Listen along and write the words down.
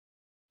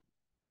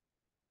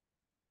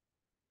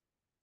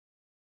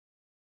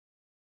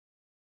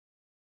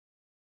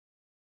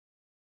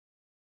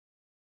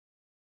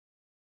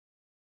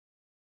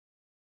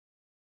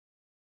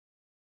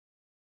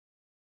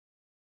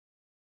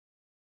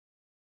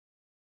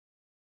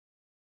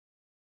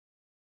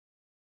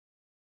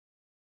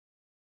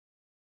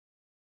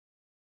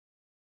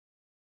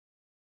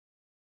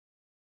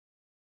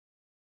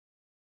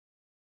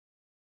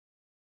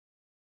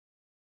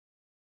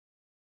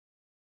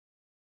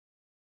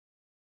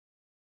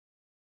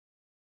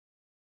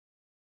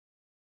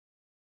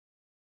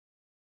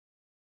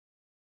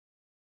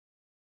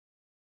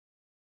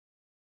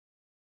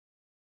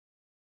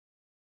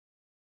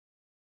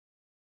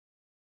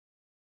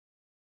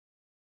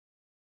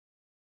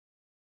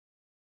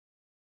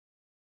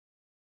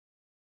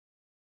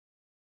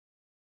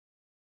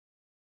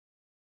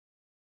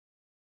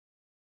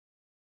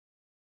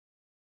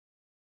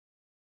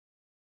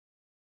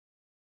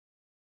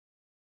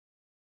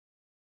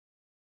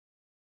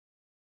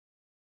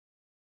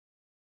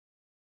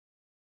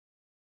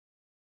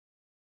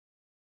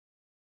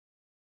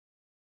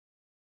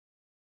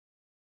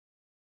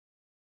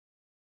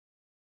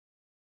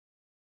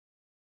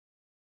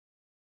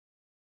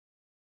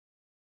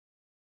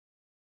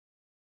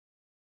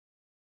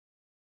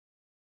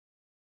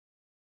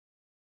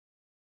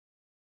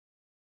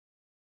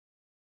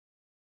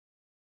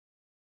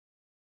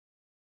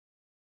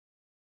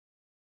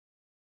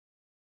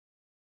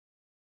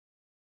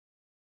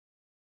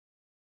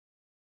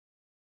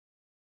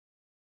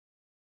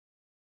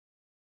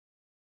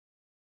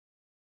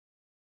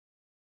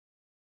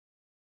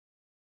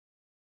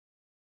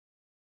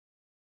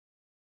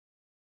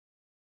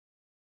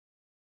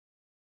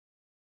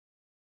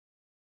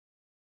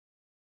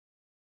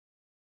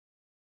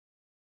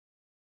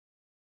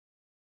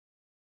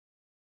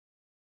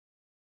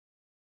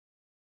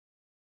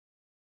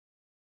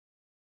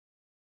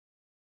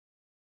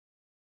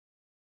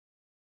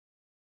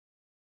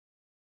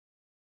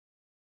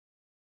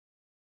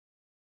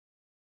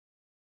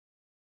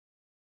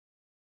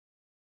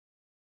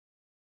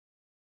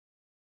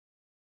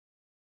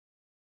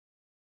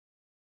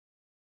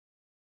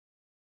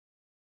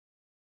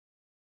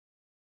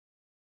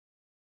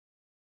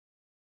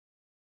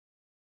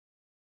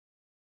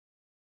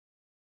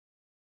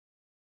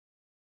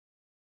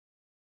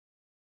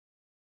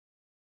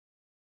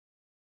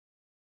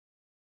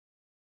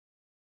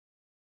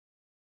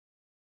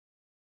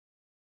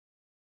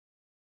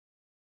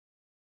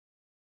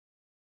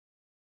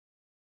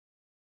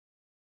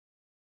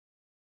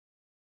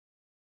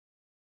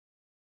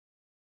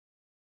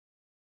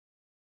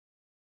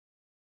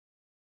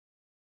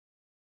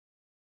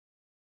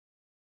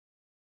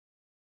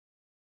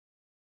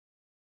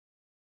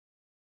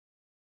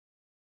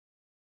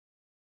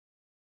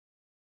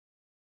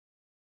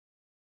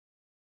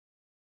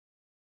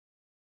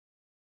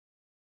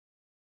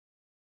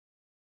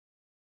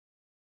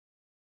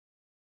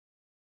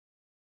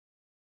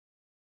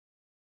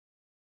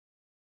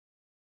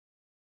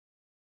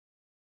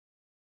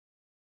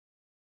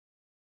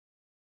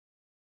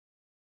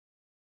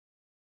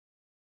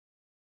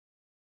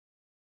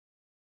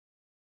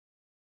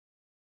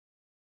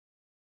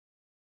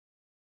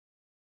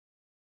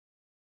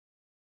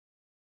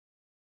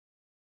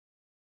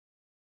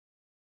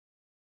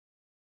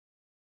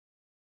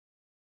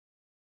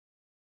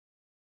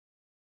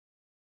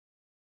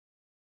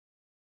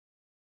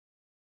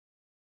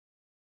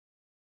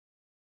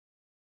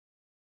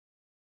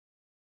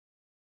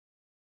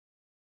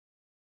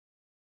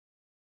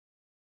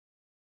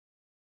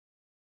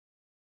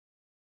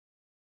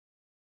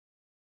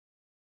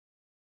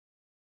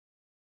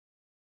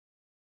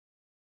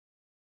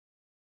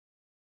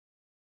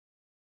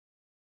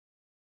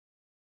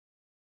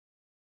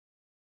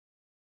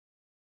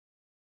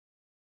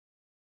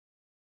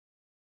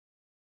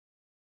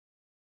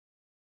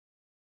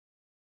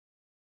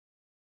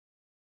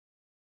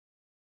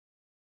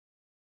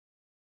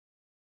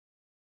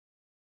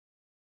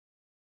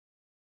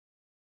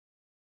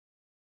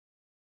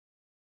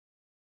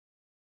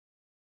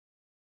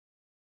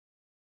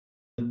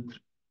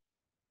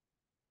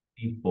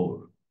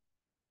4,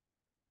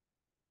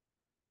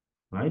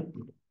 right?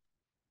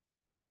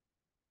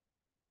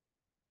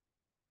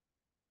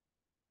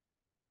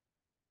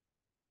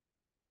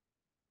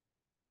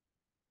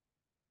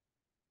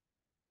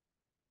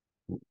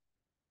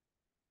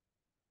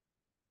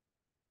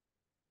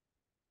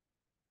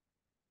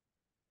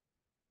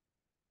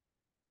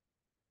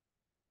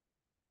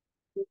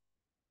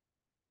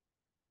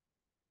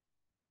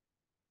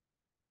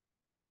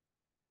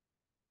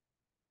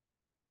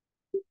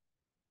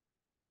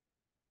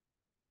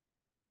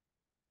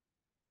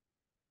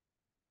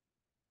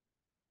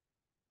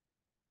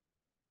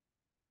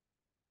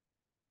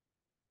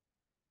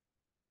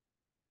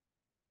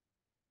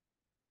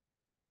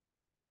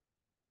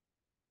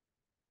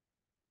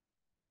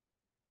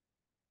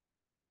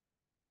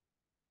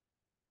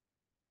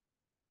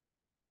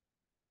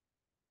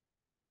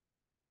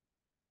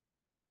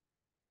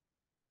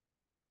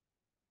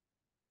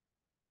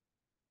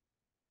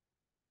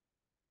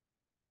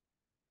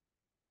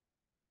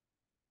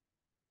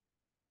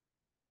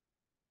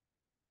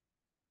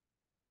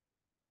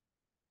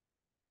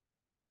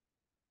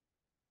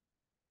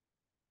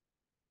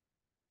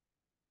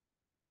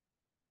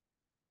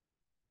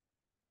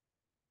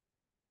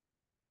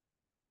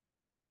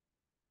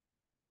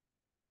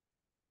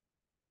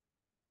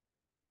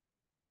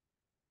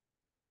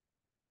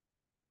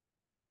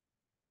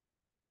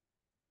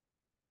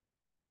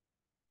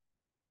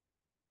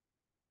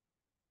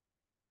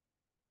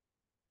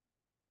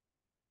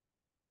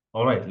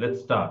 All right, let's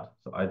start.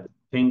 So I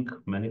think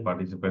many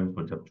participants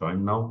would have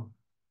joined now.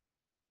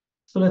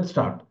 So let's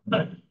start.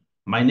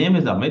 My name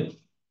is Amit,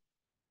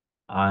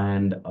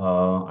 and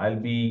I'll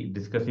be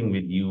discussing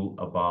with you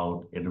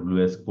about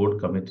AWS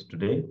Code Commit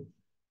today.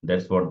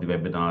 That's what the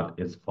webinar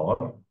is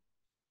for.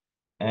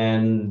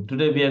 And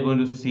today we are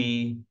going to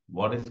see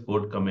what is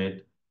Code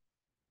Commit,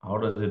 how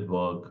does it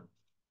work,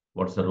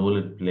 what's the role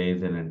it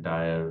plays in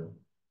entire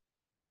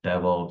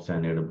DevOps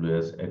and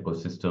AWS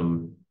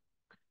ecosystem,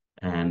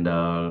 and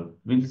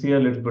we'll see a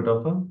little bit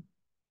of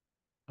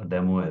a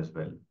demo as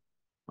well.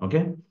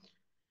 Okay.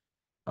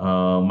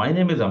 My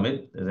name is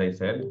Amit, as I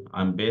said.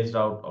 I'm based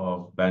out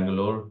of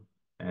Bangalore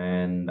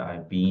and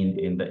I've been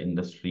in the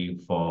industry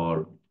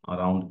for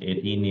around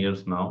 18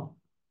 years now.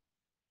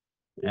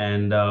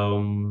 And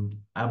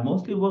I've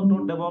mostly worked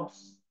on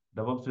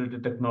DevOps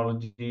related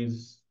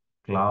technologies,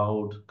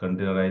 cloud,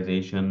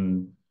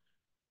 containerization,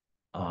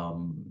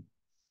 um,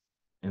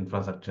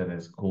 infrastructure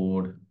as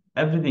code,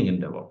 everything in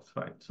DevOps,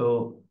 right?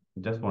 So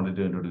just wanted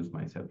to introduce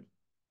myself.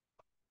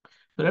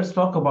 So let's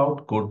talk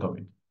about code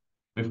commit.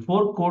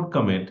 Before code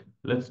commit,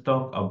 let's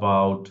talk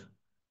about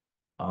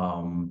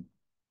um,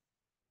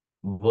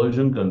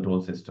 version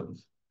control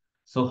systems.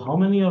 So how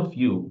many of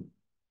you,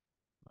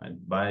 right,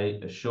 by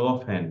a show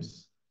of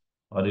hands,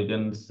 or you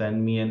can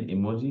send me an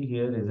emoji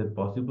here. Is it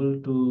possible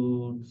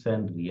to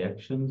send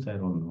reactions? I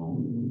don't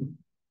know.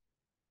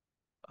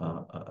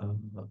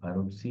 I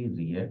don't see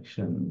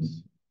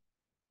reactions.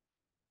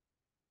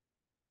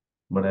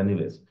 But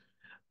anyways,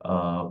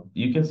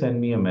 you can send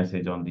me a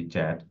message on the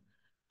chat.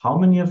 How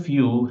many of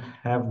you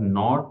have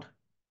not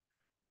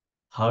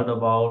heard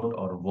about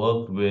or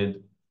worked with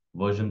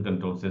version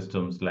control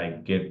systems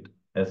like Git,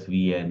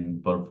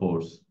 SVN,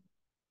 Perforce?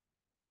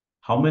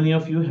 How many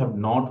of you have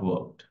not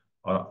worked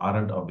or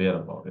aren't aware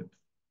about it?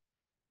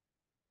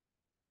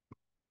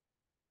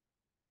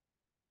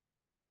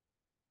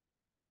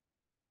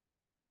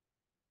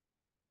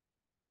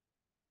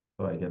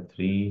 So I get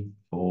 3,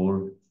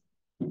 4.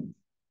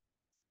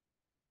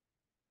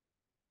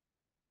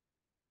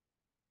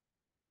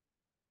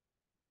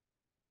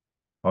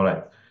 All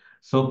right.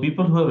 So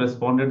people who have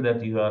responded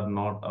that you are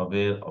not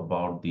aware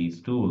about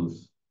these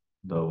tools,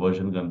 the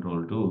version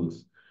control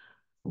tools,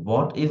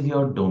 what is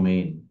your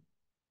domain,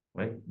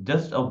 right?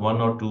 Just a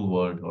 1 or 2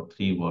 word or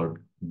 3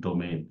 word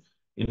domain.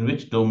 In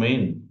which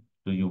domain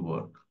do you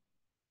work?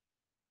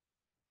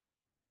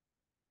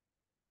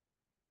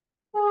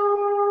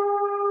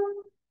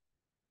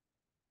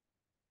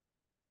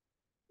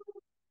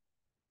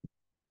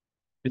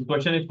 This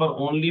question is for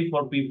only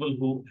for people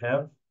who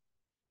have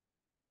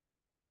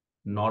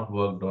not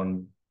worked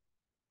on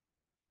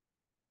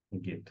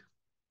Git.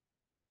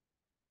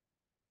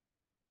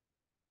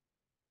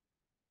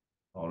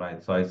 All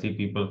right. So I see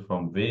people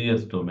from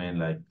various domain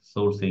like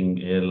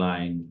sourcing,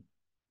 airline,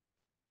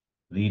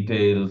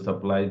 retail,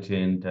 supply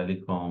chain,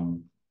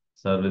 telecom,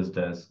 service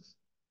desks.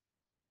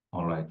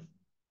 All right.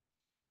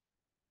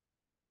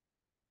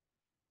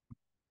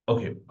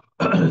 Okay.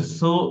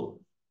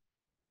 So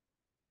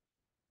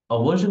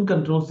a version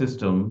control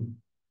system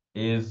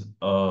is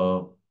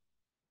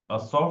a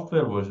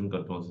software version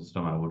control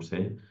system, I would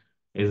say,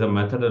 is a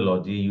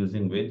methodology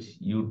using which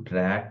you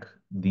track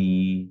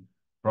the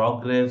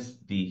progress,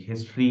 the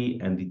history,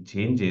 and the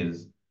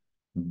changes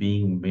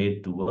being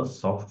made to a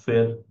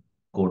software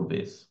code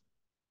base.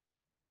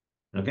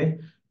 Okay.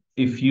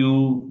 If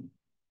you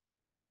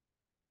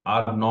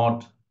are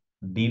not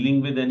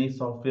dealing with any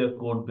software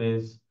code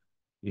base,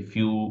 If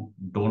you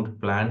don't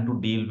plan to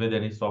deal with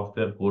any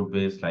software code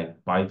base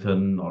like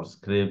Python or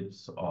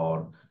scripts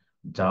or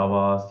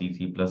Java, C,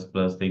 C++,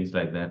 things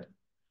like that,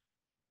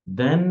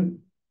 then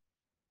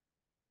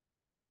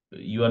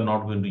you are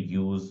not going to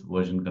use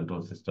version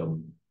control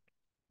system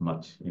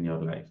much in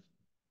your life.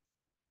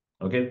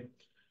 Okay.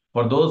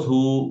 For those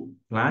who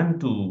plan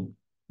to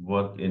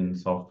work in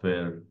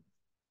software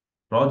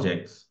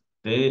projects,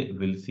 they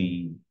will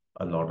see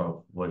a lot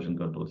of version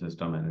control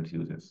system and its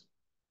uses.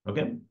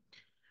 Okay.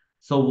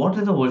 So what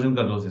is a version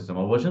control system?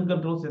 A version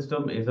control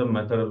system is a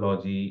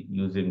methodology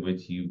using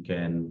which you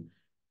can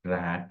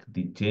track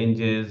the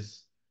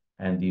changes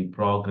and the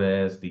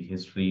progress, the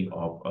history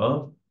of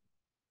a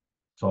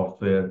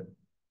software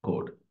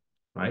code,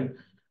 right?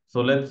 So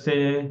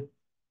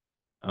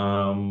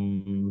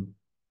um,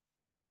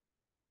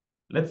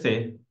 let's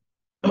say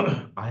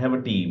I have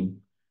a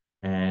team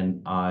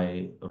and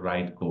I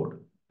write code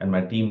and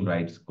my team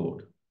writes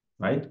code,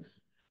 right?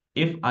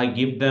 If I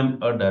give them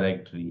a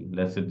directory,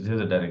 let's say this is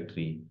a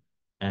directory,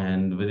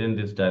 and within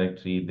this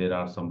directory, there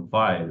are some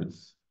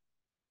files,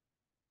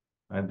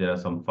 right? There are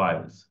some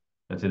files.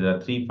 Let's say there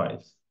are three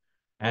files.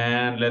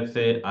 And let's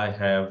say I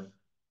have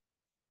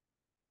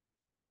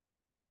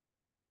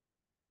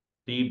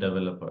three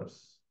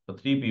developers, so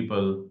three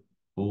people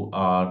who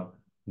are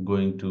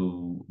going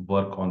to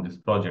work on this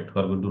project, who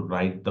are going to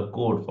write the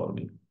code for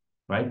me,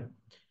 right?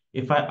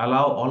 If I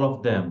allow all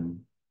of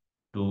them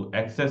to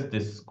access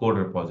this code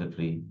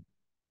repository,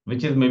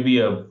 which is maybe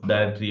a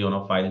directory on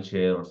a file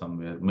share or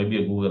somewhere,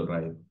 maybe a Google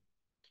Drive,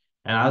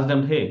 and ask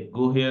them, hey,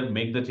 go here,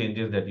 make the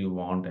changes that you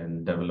want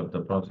and develop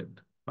the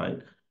project, right?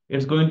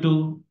 It's going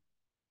to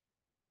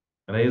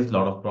raise a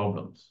lot of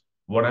problems.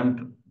 What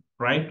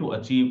trying to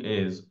achieve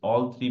is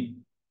all three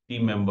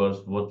team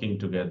members working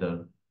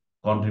together,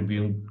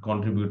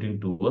 contributing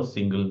to a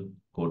single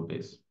code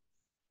base.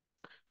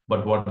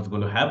 But what's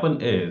going to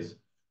happen is,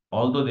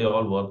 although they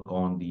all work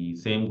on the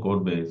same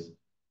code base,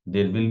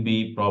 there will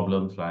be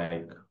problems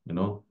like,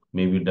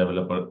 maybe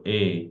developer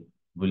A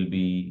will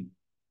be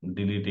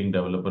deleting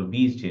developer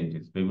B's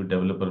changes. Maybe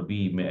developer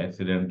B may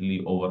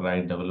accidentally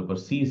override developer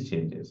C's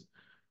changes,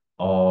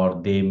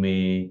 or they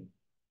may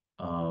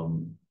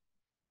um,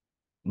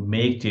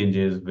 make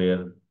changes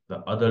where the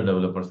other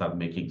developers are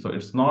making. So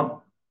it's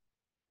not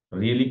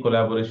really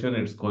collaboration.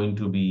 It's going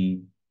to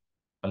be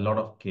a lot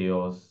of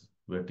chaos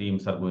where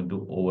teams are going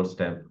to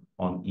overstep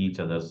on each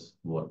other's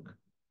work,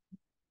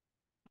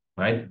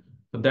 right?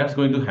 So that's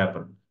going to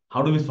happen.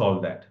 How do we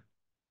solve that?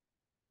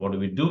 What do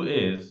we do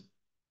is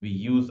we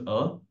use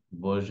a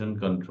version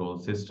control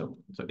system.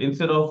 So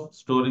instead of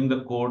storing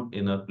the code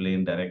in a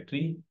plain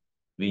directory,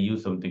 we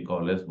use something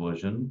called as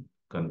version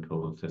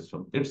control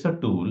system. It's a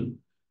tool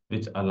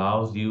which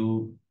allows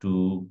you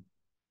to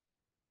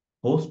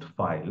host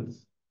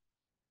files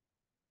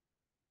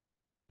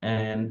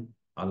and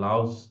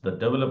allows the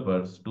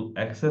developers to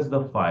access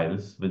the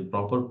files with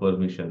proper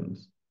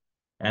permissions.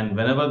 And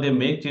whenever they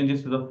make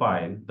changes to the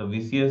file, the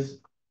VCS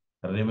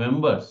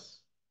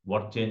remembers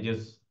what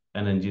changes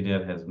an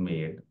engineer has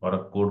made or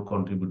a code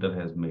contributor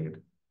has made.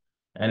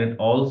 And it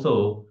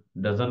also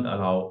doesn't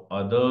allow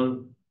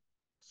other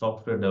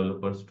software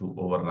developers to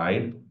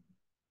override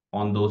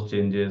on those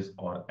changes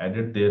or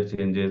edit their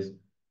changes,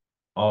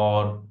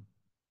 or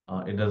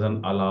it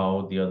doesn't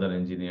allow the other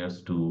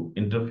engineers to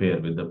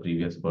interfere with the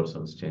previous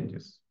person's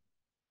changes,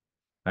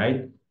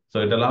 right?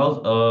 So it allows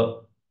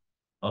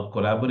a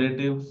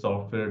collaborative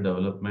software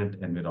development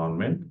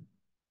environment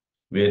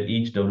where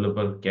each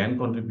developer can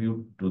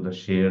contribute to the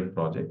shared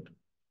project.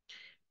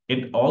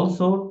 It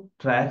also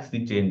tracks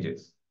the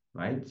changes,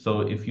 right?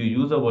 So if you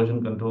use a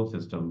version control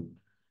system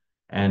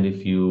and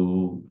if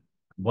you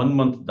 1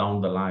 month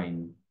down the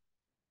line,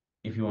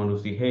 if you want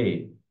to see,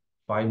 hey,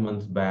 5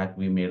 months back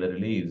we made a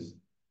release,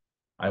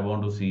 I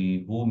want to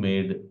see who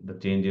made the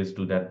changes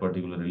to that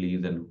particular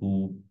release and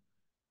who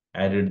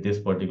added this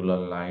particular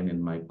line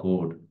in my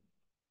code,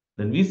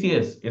 then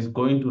VCS is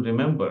going to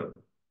remember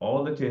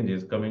all the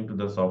changes coming to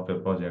the software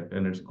project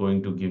and it's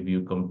going to give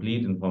you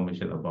complete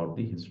information about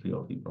the history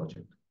of the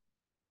project.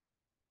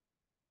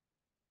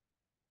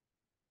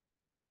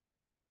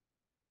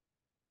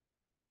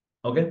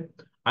 Okay.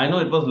 I know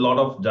it was a lot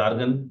of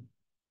jargon.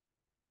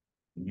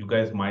 You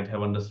guys might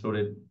have understood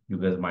it. You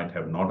guys might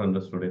have not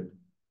understood it.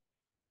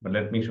 But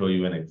let me show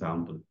you an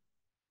example.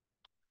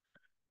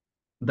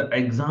 The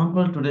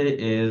example today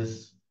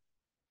is,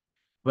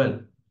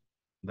 well,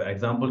 the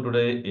example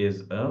today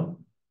is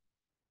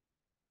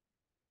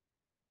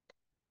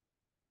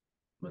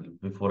well,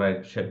 before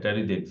I tell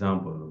you the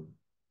example,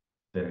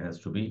 there has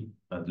to be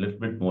a little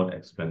bit more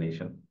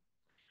explanation.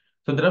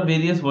 So there are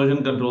various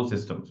version control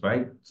systems,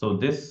 right? So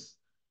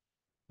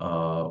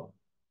uh,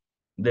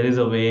 there is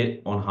a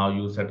way on how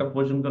you set up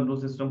version control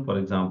system. For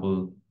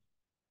example,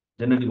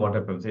 generally what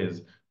happens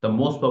is the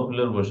most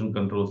popular version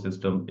control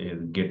system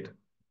is Git,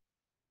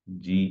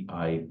 Git,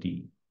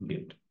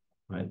 Git,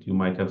 right? You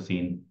might have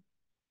seen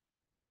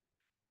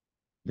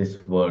this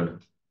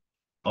word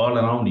all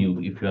around you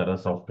if you are a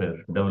software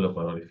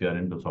developer or if you are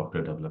into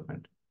software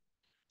development.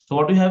 So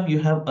what you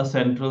have a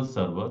central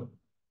server.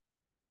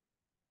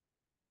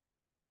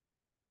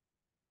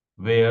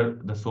 where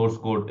the source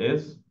code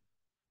is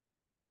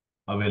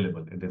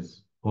available, it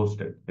is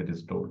hosted, it is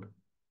stored.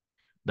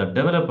 The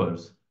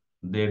developers,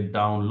 they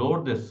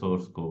download this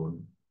source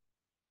code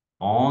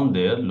on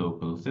their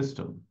local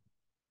system,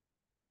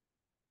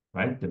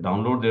 right? They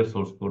download their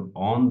source code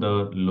on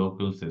the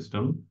local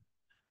system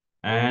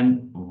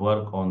and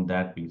work on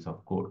that piece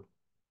of code.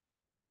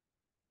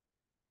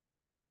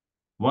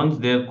 Once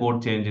their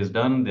code change is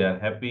done, they are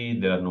happy,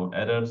 there are no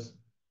errors,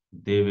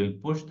 they will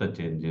push the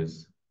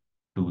changes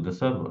to the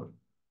server.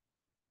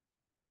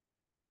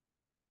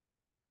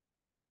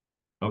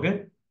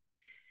 Okay?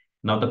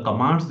 Now, the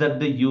commands that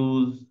they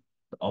use,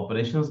 the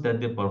operations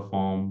that they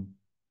perform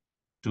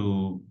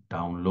to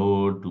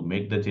download, to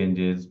make the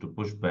changes, to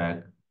push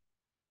back,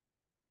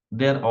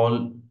 they're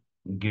all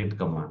Git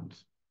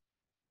commands.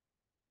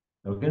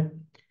 Okay?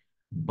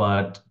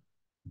 But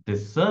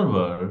this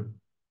server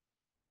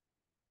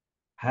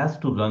has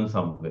to run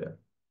somewhere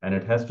and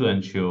it has to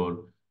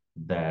ensure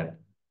that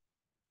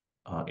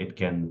it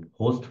can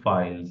host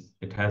files.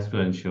 It has to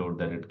ensure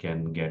that it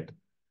can get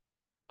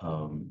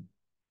um,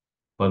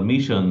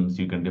 permissions.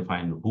 You can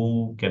define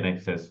who can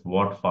access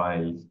what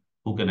files,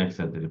 who can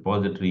access the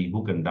repository,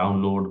 who can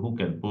download, who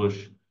can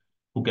push,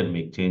 who can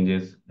make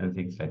changes, and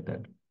things like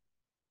that,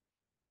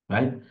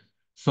 right?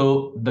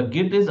 So the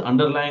Git is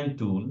underlying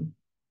tool,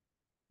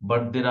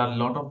 but there are a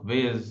lot of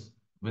ways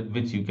with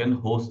which you can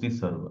host the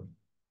server.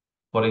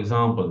 For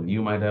example,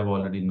 you might have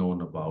already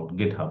known about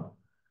GitHub.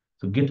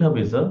 So GitHub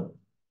is a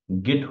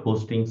Git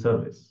hosting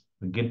service,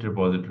 a Git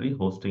repository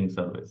hosting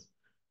service.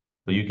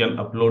 So you can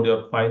upload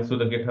your files to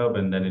the GitHub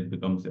and then it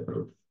becomes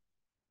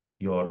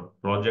your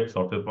project,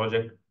 software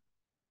project,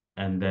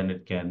 and then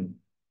it can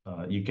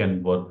you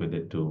can work with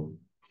it to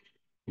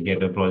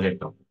get a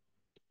project up,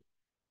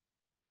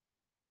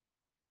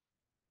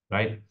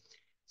 right?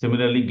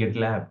 Similarly,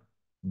 GitLab,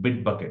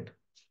 Bitbucket,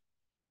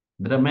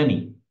 there are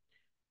many.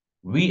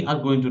 We are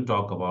going to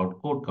talk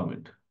about code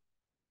commit.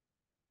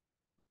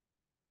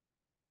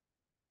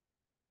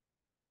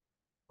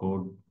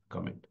 Code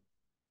commit,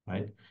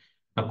 right?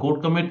 Now,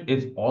 code commit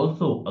is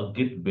also a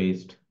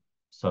Git-based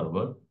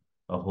server,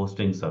 a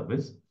hosting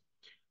service,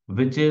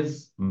 which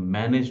is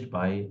managed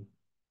by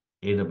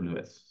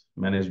AWS,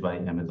 managed by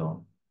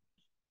Amazon.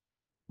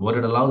 What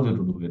it allows you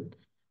to do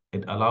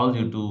it allows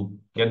you to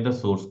get the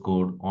source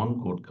code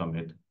on code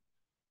commit,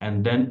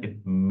 and then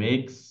it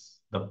makes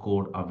the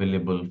code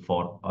available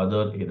for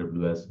other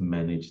AWS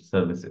managed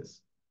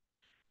services.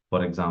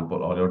 For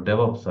example, all your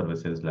DevOps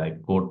services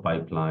like code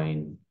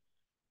pipeline,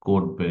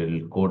 code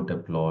build, code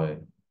deploy.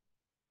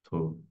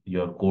 So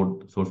your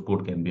code source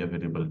code can be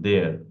available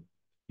there.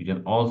 You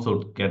can also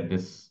get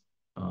this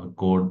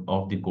code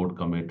of the code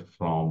commit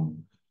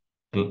from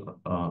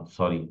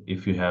sorry,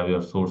 if you have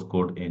your source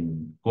code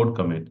in code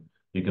commit,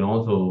 you can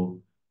also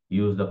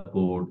use the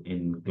code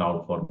in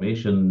cloud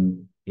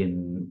formation,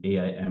 in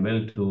AI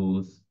ML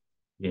tools,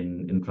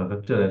 in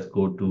infrastructure as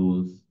code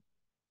tools,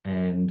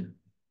 and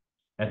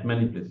at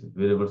many places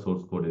wherever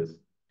source code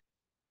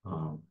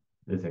um,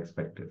 is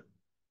expected,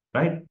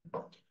 right?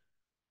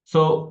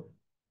 So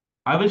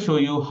I will show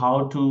you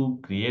how to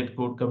create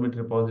code commit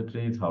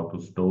repositories, how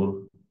to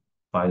store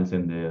files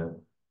in there,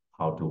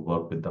 how to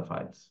work with the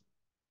files.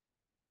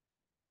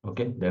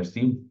 Okay, that's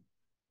the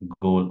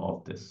goal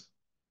of this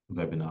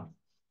webinar.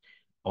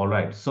 All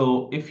right,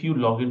 so if you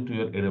log into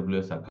your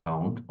AWS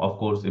account, of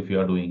course, if you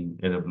are doing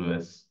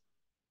AWS,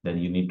 then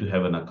you need to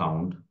have an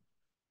account.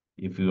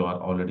 If you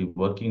are already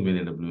working with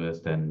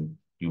AWS, then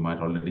you might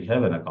already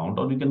have an account,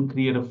 or you can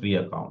create a free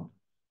account.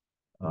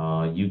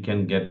 You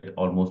can get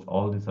almost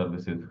all the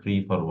services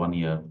free for 1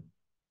 year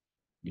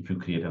if you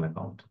create an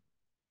account.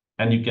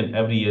 And you can,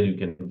 every year, you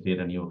can create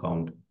a new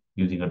account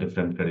using a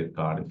different credit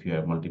card if you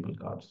have multiple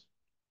cards.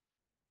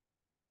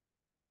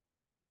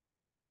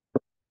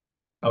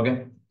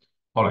 Okay,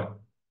 all right.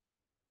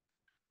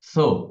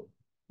 So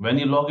when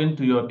you log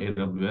into your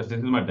AWS, this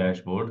is my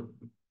dashboard,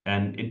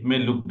 and it may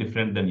look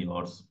different than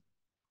yours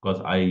because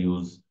I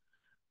use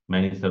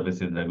many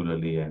services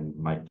regularly and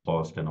my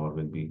cost and all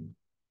will be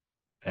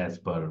as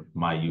per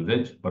my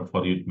usage, but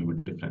for you it may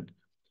be different.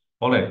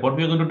 All right, what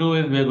we're going to do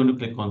is we're going to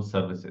click on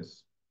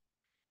services.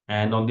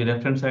 And on the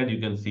left-hand side,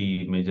 you can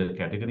see major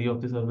category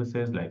of the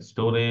services like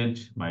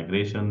storage,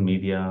 migration,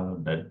 media,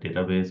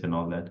 database, and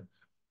all that.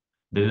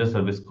 There is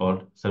a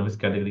service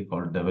category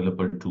called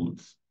developer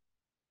tools,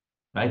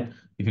 right?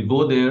 If you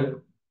go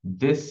there,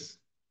 this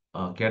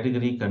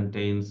category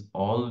contains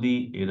all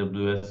the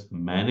AWS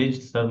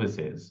managed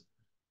services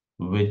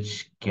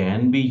which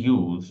can be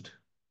used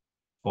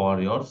for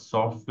your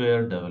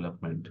software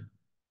development,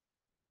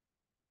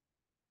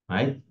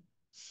 right?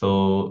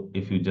 So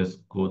if you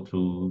just go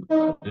through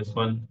this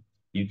one,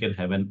 you can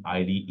have an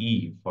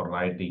IDE for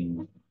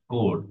writing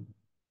code.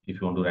 If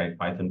you want to write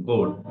Python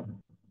code,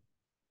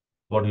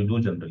 what you do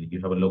generally, you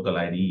have a local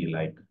IDE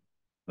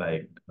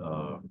like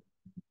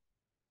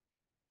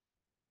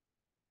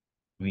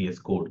VS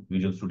Code,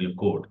 Visual Studio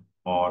Code,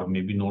 or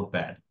maybe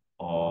Notepad,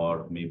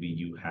 or maybe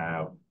you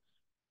have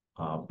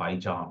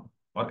PyCharm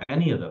or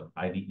any other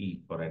IDE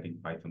for writing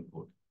Python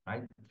code,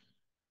 right?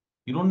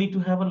 You don't need to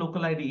have a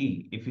local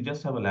IDE. If you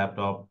just have a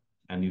laptop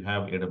and you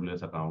have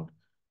AWS account,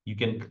 you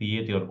can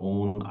create your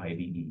own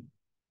IDE,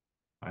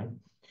 right?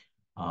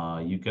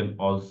 You can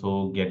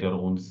also get your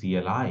own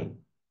CLI,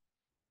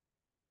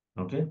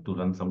 okay, to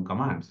run some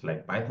commands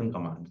like Python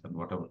commands and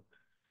whatever.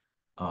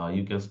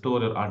 You can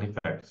store your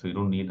artifacts, so you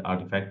don't need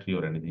Artifactory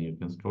or anything. You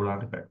can store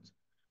artifacts.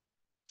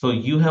 So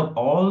you have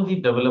all the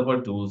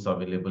developer tools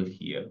available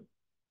here,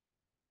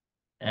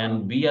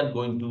 and we are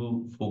going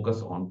to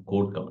focus on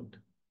code commit.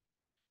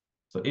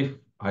 So if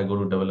I go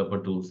to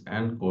developer tools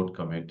and code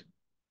commit,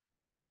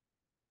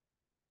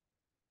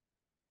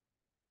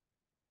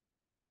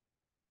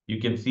 you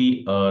can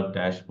see a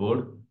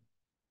dashboard.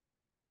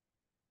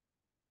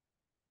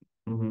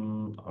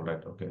 All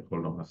right, okay,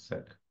 hold on a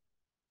sec.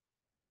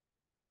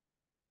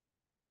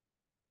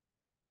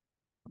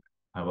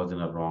 I was in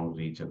a wrong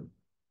region.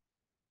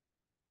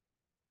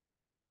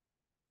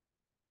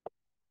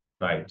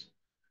 Right.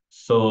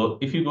 So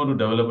if you go to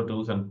developer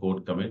tools and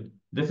code commit,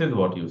 this is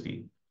what you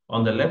see.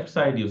 On the left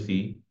side, you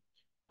see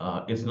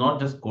it's not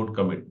just code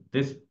commit.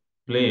 This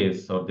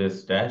place or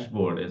this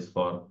dashboard is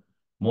for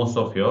most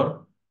of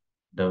your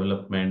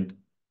development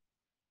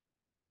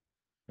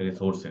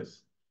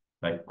resources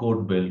like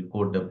code build,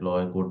 code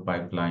deploy, code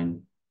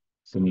pipeline.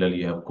 Similarly,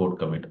 you have code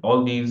commit.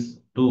 All these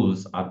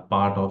tools are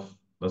part of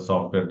the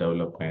software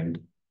development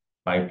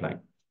pipeline.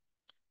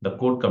 The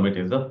code commit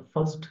is the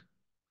first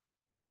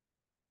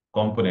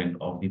component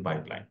of the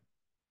pipeline.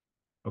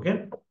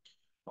 Okay.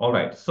 All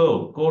right.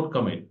 So code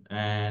commit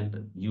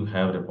and you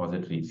have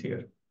repositories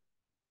here.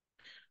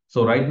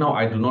 So right now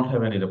I do not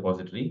have any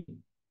repository.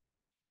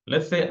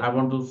 Let's say I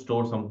want to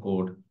store some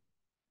code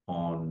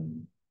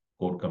on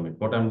code commit.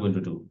 What I'm going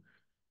to do?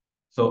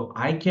 So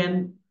I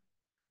can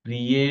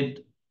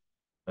create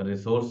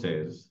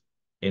resources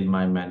in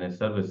my managed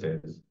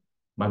services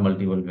by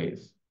multiple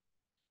ways.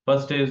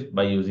 First is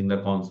by using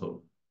the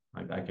console.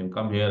 Like I can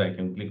come here, I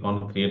can click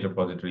on create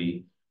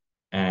repository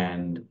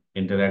and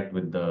interact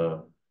with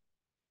the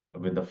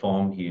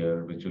form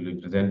here, which will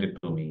be presented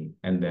to me,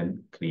 and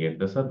then create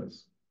the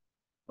service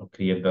or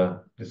create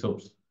the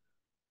resource.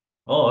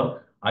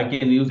 Or I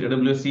can use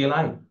AWS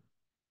CLI.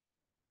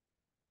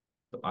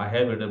 So I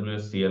have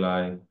AWS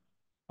CLI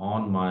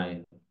on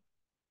my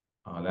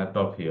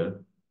laptop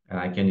here, and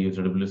I can use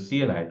AWS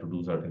CLI to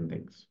do certain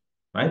things,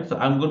 right? So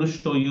I'm going to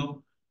show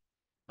you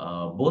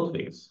both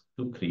ways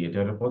to create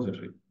a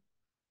repository.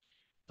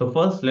 So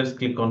first, let's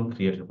click on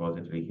create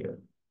repository here.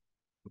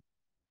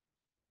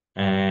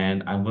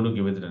 And I'm going to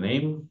give it a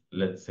name.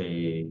 Let's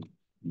say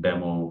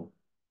demo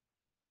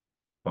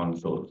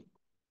console,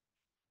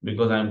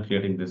 because I'm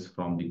creating this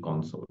from the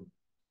console,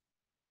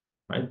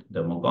 right?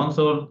 Demo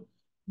console.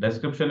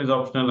 Description is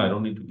optional. I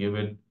don't need to give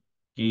it.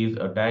 Keys,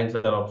 tags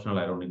are optional.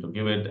 I don't need to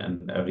give it.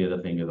 And every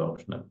other thing is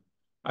optional.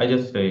 I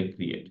just say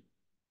create.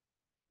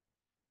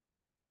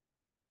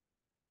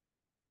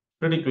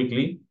 Pretty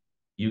quickly,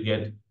 you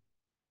get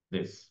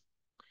this.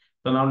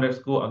 So now let's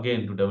go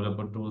again to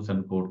developer tools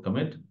and code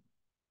commit.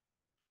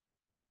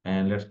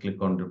 And let's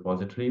click on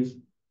repositories.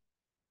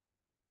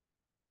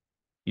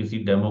 You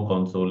see demo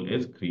console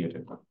is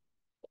created.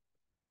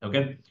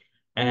 Okay.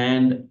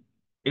 And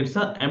it's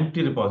an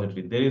empty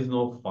repository. There is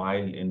no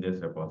file in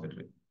this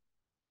repository.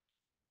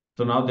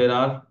 So now there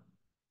are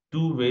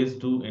two ways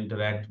to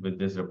interact with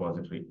this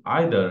repository.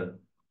 Either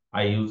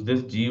I use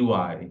this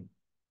GUI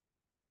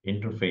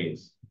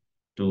interface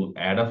to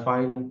add a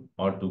file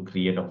or to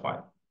create a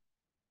file,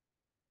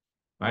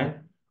 right?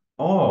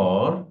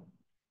 Or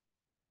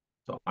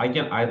so I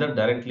can either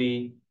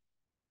directly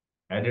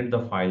edit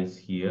the files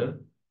here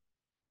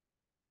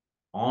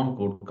on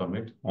code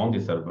commit on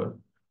the server,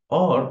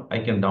 or I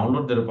can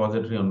download the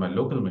repository on my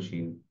local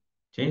machine,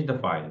 change the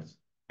files,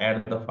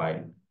 add the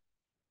file,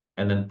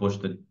 and then push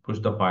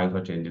the files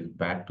or changes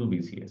back to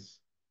VCS,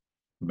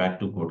 back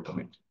to code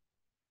commit.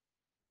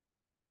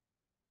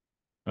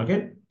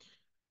 Okay,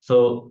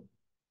 so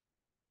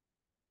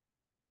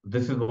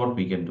this is what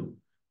we can do.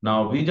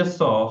 Now we just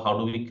saw how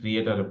do we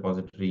create a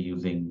repository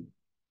using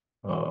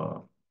uh,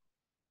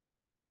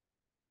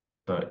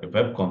 the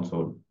web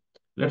console.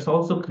 Let's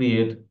also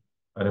create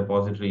a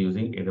repository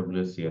using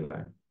AWS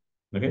CLI.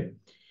 Okay.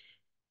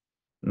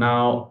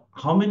 Now,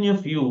 how many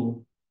of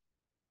you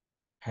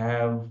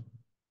have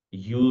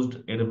used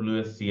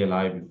AWS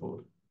CLI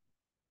before?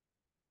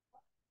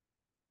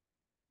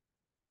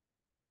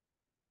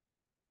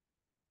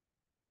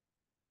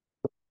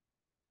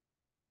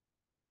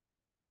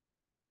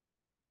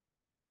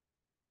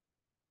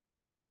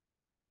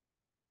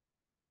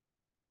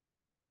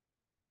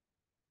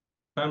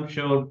 I'm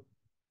sure,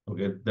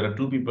 okay, there are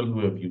two people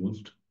who have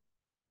used,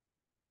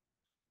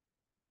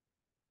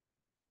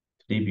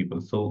 three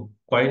people. So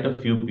quite a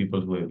few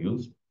people who have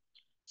used.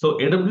 So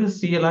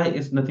AWS CLI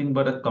is nothing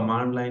but a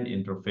command line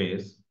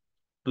interface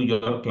to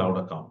your cloud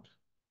account.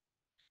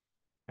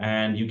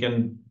 And you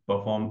can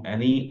perform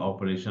any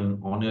operation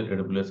on your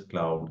AWS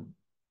cloud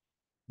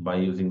by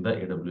using the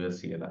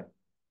AWS CLI.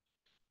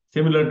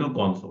 Similar to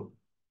console.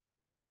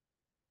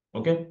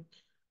 Okay.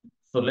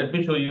 So let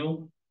me show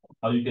you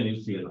how you can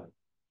use CLI.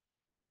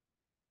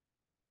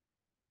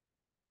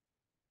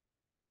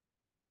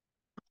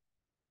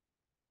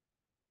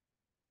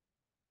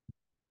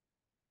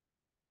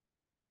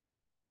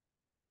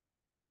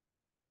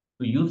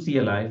 To use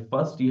CLI,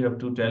 first you have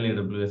to tell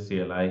AWS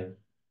CLI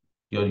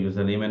your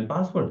username and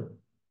password,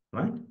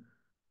 right?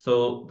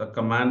 So the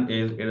command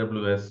is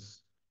AWS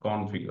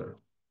configure.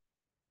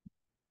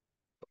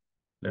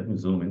 Let me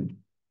zoom in.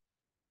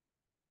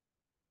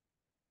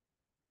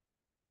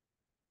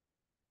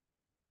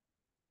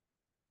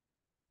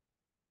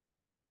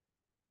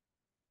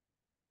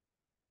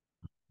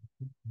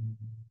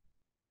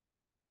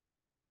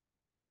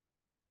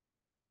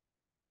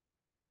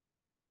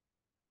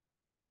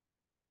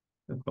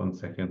 Just 1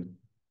 second.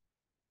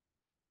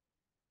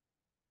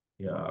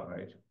 Yeah,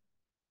 right.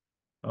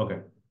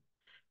 Okay.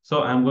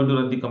 So I'm going to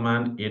run the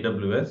command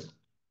AWS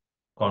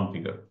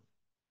configure.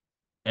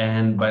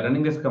 And by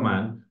running this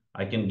command,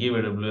 I can give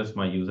AWS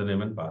my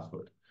username and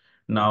password.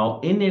 Now,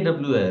 in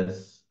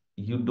AWS,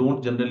 you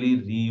don't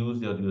generally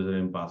reuse your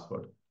username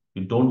password.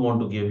 You don't want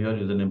to give your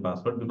username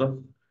password because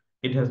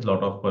it has a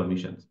lot of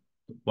permissions.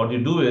 What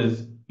you do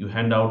is you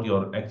hand out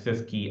your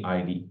access key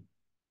ID.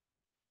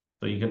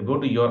 So you can go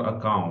to your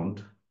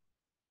account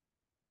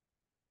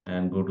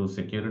and go to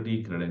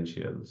security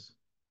credentials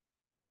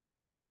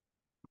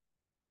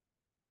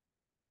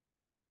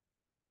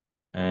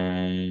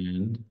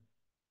and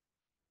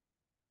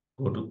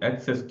go to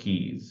access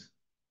keys,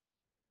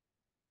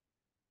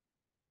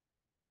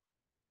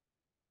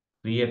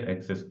 create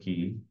access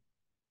key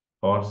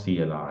for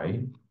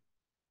CLI.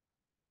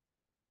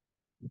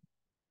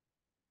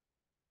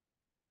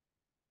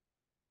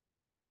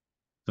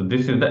 So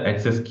this is the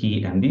access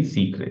key and the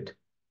secret,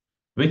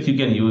 which you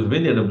can use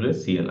with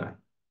AWS CLI.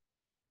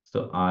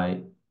 So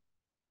I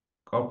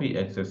copy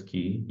access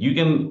key.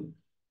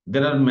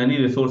 There are many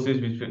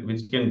resources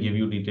which can give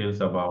you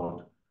details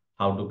about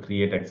how to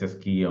create access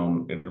key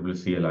on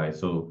AWS CLI.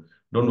 So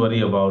don't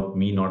worry about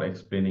me not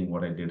explaining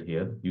what I did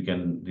here. You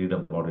can read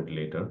about it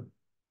later.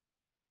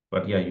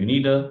 But yeah, you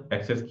need a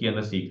access key and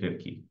a secret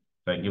key.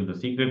 So I give the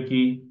secret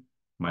key,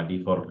 my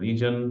default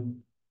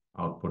region,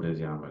 output is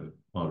YAML.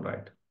 All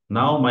right.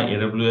 Now my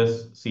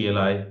AWS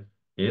CLI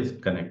is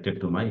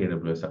connected to my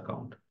AWS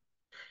account.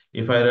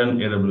 If I run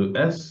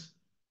AWS,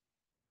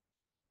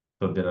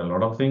 so there are a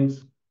lot of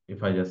things.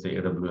 If I just say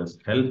AWS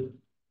help,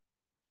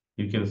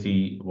 you can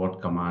see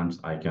what commands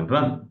I can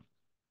run,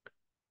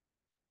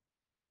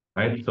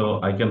 right?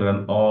 So I can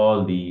run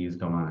all these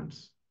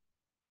commands.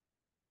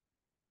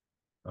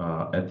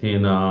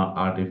 Athena,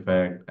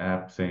 Artifact,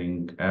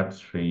 AppSync,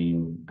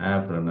 AppStream,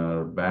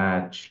 AppRunner,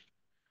 Batch,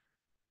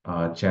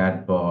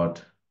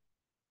 Chatbot,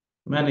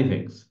 many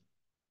things,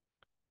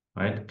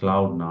 right?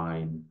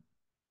 Cloud9,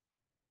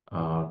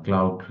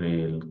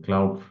 CloudTrail,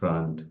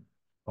 CloudFront.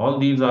 All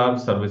these are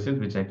services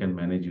which I can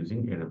manage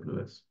using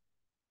AWS.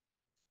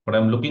 What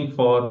I'm looking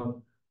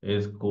for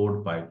is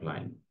code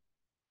pipeline.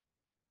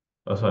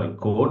 Oh, sorry,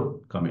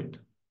 code commit.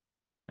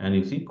 And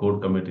you see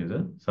code commit is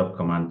a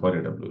subcommand for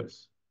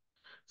AWS.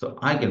 So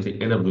I can say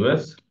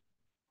AWS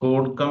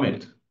code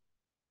commit.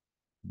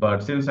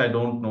 But since I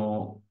don't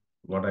know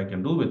what I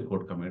can do with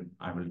code commit,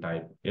 I will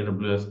type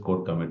AWS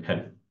code commit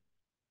help.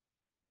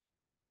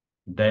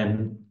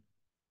 Then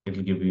it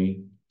will give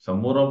me some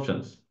more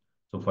options.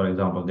 So for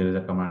example, there is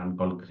a command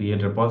called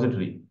create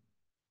repository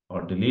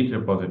or delete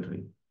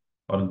repository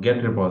or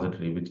get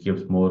repository, which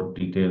gives more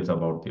details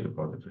about the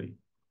repository,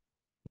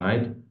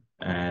 right?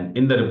 And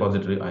in the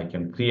repository, I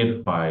can create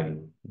a file,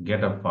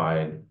 get a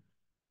file,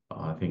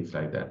 things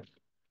like that.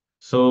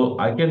 So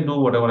I can do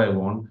whatever I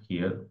want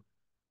here.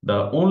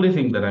 The only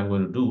thing that I'm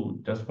going to do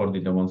just for the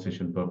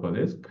demonstration purpose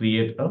is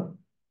create a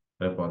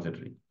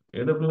repository.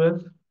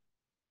 AWS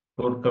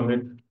code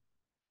commit,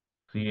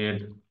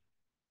 create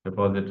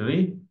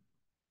repository.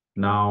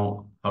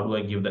 Now, how do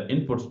I give the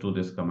inputs to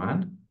this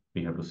command?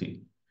 We have to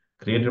see.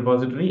 Create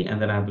repository,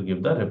 and then I have to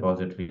give the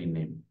repository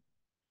name.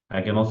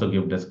 I can also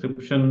give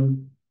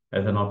description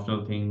as an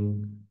optional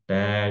thing,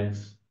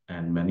 tags,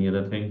 and many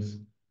other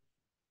things,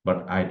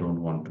 but I don't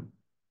want to.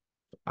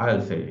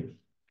 I'll say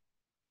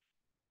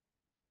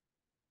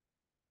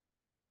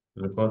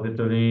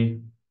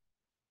repository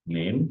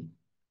name,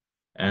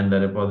 and the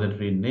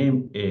repository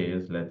name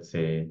is, let's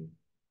say,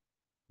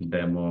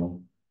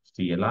 demo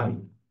CLI.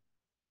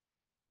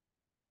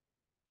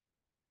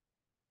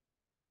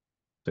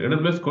 So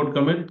AWS code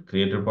commit,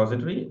 create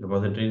repository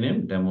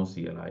name, demo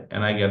CLI,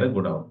 and I get a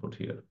good output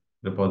here.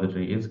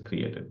 Repository is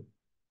created.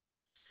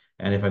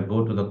 And if I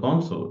go to the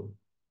console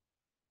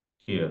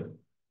here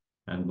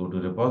and go to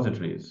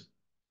repositories,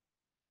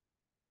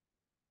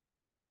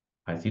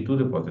 I see two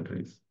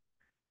repositories,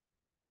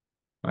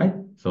 right?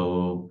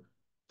 So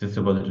this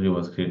repository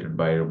was created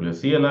by AWS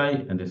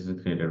CLI, and this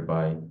is created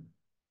by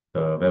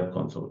the web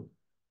console.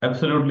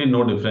 Absolutely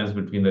no difference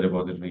between the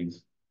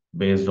repositories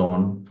based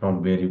on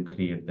from where you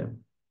create them.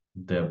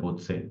 They're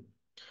both same.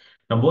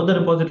 Now, both the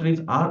repositories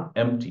are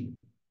empty.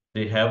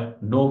 They have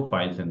no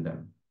files in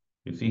them.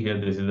 You see here,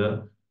 this is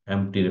a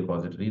empty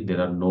repository. There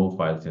are no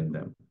files in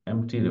them.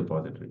 Empty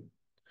repository.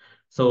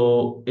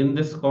 So in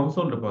this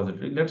console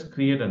repository, let's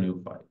create a new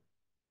file.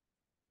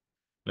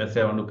 Let's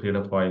say I want to create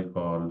a file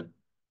called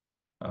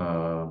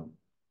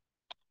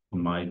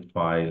my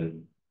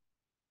file.py.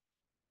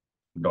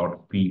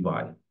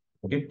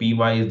 Okay, py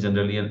is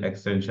generally an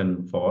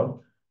extension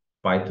for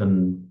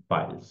Python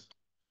files.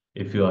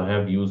 If you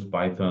have used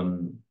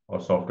Python or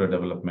software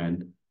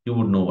development, you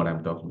would know what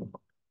I'm talking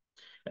about.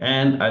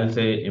 And I'll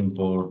say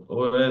import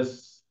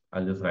OS.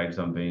 I'll just write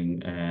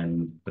something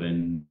and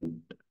print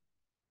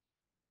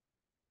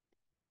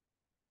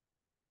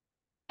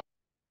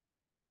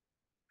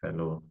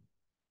hello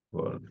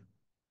world.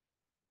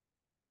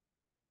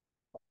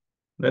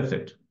 That's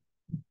it,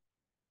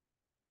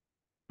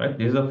 right?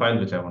 This is a file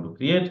which I want to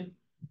create,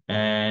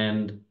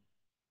 and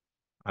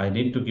I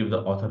need to give the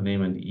author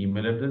name and the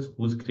email address.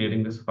 Who's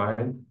creating this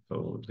file?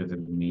 So this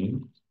is me.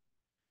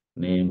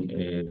 Name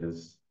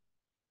is,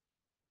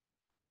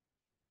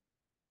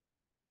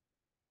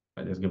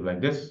 I just give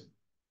like this.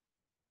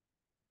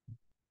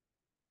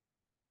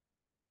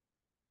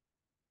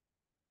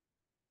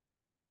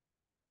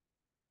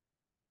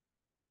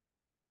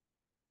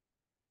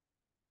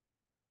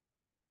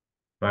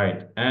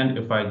 Right. And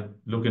if I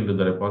look into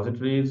the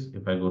repositories,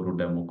 if I go to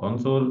demo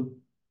console,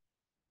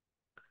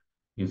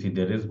 you see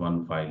there is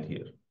one file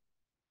here.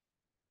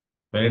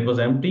 When it was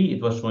empty,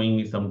 it was showing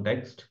me some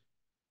text,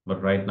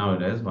 but right now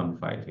it has one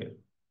file here,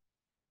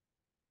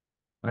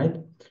 right?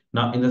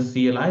 Now in the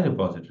CLI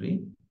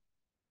repository,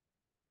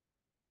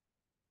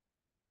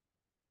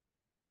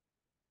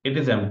 it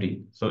is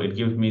empty. So it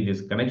gives me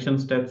this connection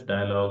steps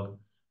dialog,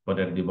 but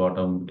at the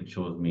bottom, it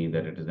shows me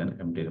that it is an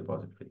empty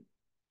repository.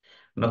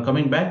 Now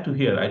coming back to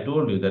here, I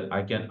told you that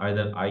I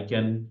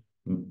can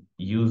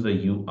use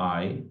the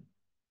UI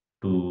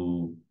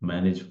to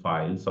manage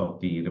files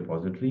of the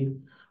repository,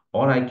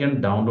 or I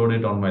can download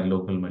it on my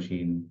local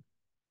machine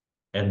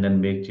and then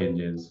make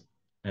changes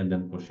and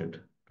then push it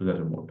to the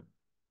remote.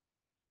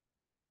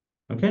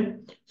 Okay,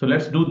 so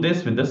let's do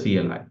this with the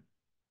CLI.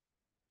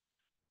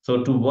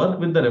 So to work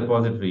with the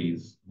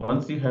repositories,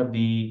 once you have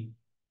the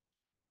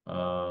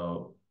uh,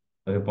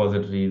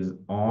 repositories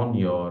on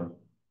your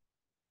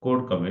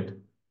code commit,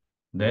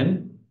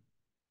 then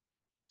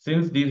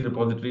since these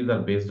repositories are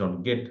based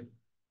on Git,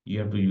 you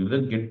have to use a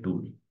Git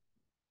tool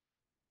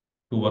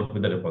to work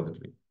with the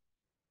repository,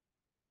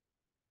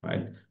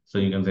 right? So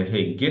you can say,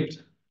 hey,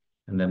 Git,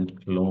 and then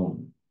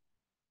clone,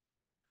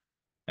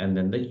 and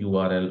then the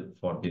URL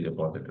for the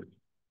repository.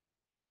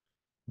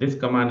 This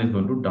command is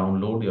going to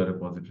download your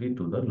repository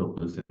to the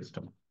local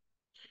system.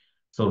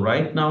 So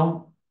right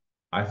now,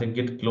 I say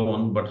git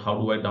clone, but how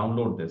do I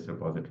download this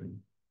repository?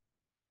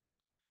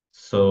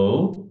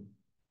 So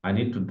I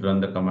need to run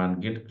the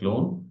command git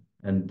clone,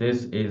 and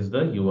this is the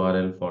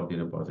URL for the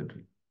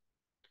repository.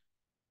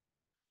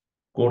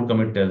 Code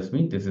commit tells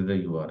me this is the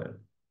URL,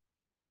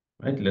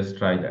 right? Let's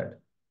try that.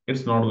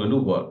 It's not going to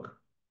work.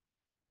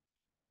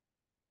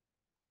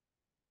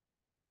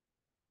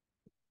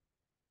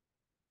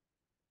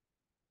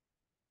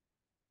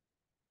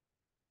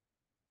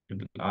 It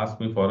will ask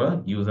me for a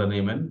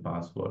username and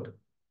password.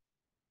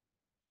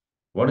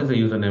 What is the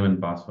username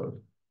and password?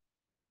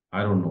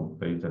 I don't know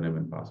the username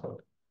and password.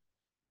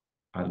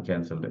 I'll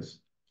cancel this.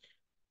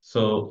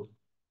 So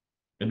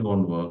it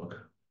won't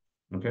work.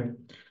 Okay.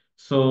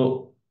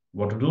 So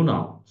what to do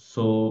now?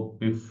 So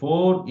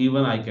before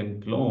even I can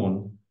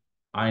clone,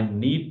 I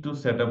need to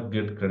set up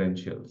Git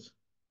credentials,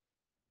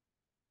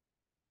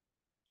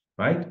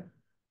 right?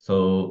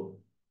 So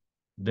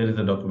there is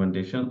a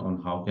documentation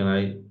on how can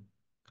I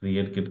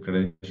create Git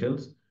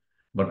credentials,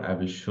 but I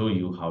will show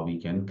you how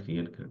we can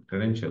create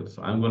credentials.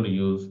 So I'm going to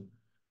use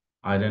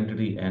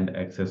identity and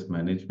access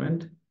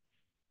management,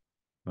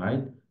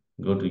 right?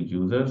 Go to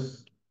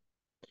users,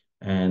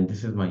 and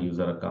this is my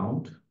user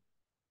account.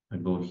 I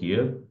go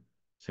here,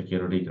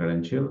 security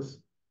credentials,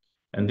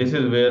 and this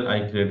is where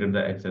I created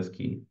the access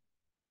key.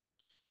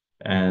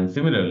 And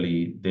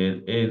similarly,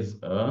 there is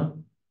a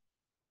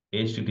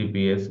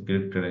HTTPS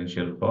git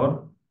credential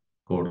for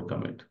code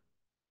commit,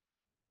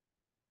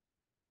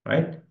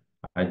 right?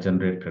 I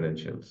generate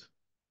credentials.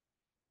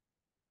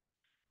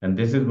 And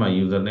this is my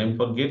username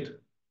for Git,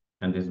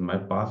 and this is my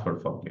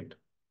password for Git.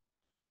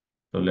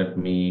 So let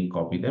me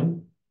copy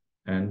them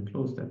and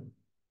close them.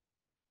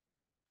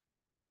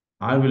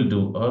 I will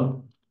do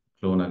a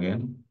clone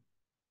again.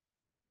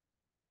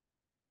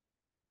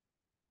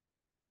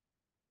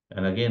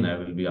 And again, I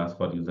will be asked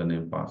for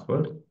username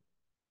password.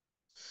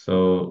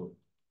 So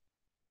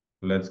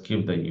let's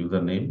give the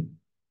username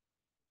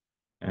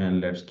and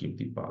let's keep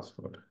the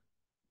password.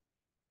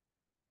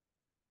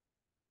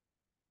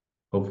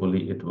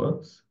 Hopefully it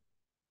works.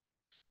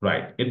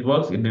 Right, it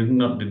works. It did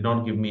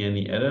not give me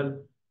any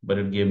error, but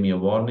it gave me a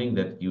warning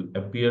that you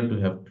appear to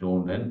have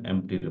cloned an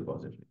empty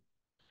repository.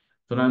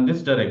 So now in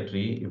this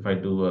directory, if I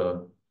do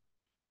a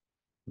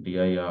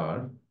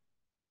dir,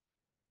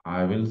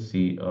 I will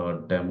see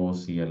a demo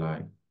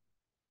CLI,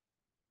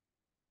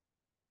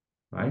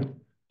 right?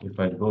 If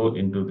I go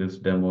into this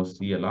demo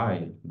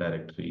CLI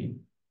directory,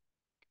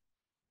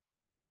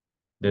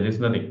 there is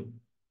nothing,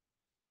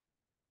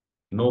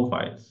 no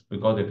files,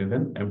 because it is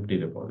an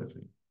empty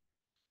repository.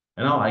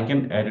 And now I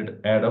can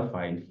add a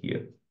file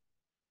here.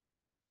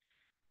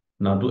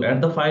 Now to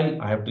add the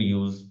file, I have to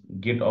use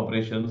git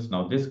operations.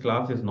 Now this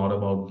class is not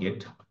about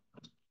git.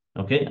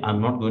 Okay, I'm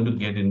not going to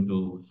get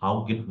into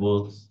how Git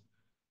works,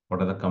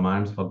 what are the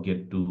commands for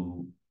Git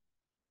to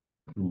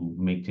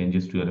make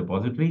changes to your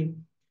repository.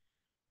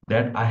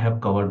 That I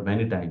have covered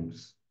many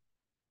times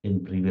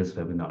in previous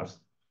webinars.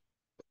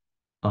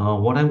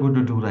 What I'm going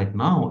to do right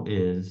now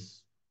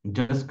is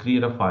just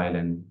create a file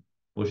and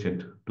push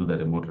it to the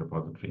remote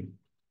repository,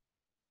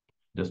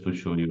 just to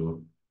show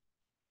you.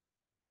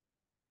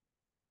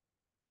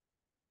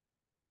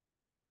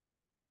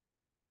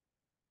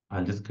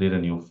 I'll just create a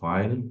new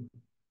file.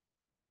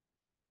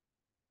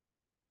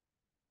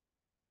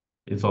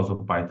 It's also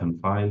a Python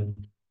file,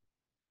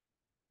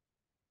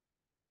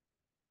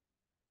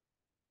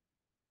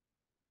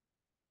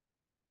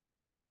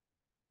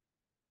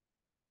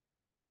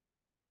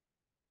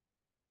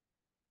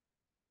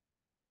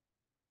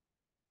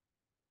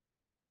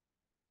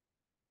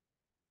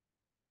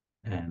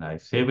 and I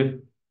save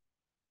it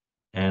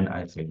and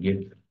I say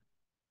Git.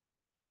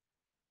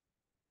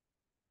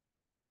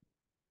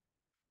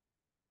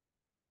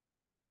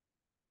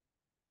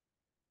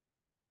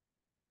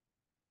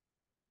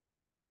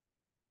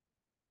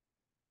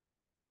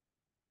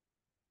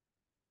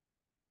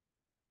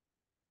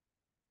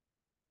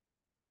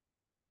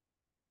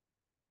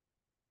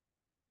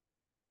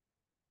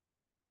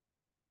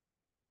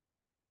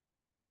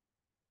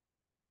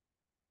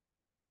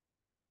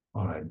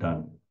 All right,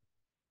 done.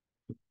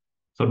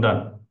 So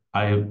done.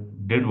 I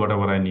did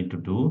whatever I need to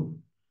do.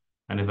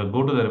 And if I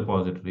go to the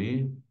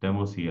repository,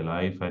 demo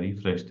CLI, if I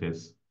refresh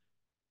this,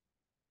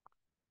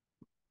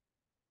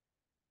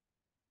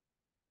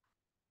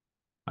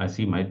 I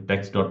see my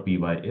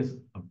text.py is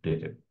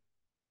updated.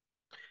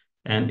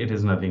 And it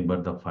is nothing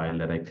but the file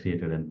that I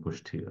created and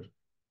pushed here.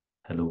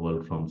 Hello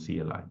world from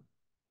CLI,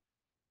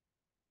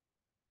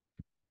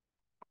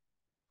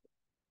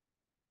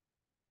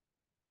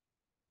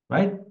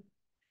 right?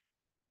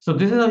 So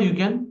this is how you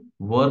can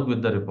work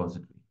with the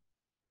repository.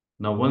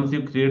 Now, once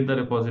you create the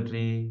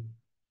repository,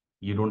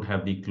 you don't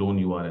have the clone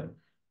URL.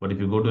 But if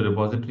you go to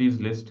repositories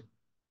list,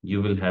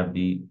 you will have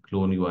the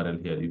clone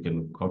URL here. You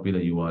can copy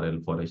the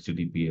URL for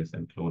HTTPS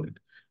and clone it.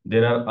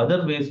 There are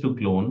other ways to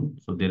clone.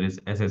 So there is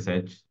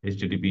SSH,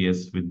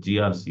 HTTPS with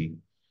gRC.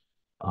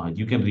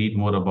 You can read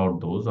more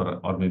about those,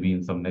 or maybe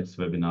in some next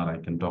webinar, I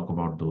can talk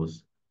about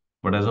those.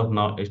 But as of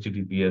now,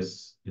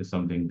 HTTPS is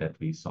something that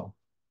we saw.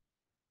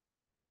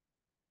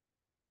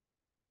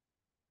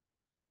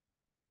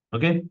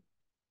 Okay.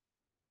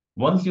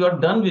 Once you are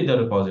done with the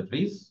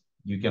repositories,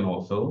 you can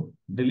also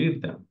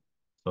delete them.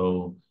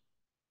 So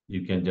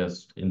you can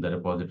just, in the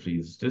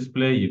repositories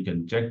display, you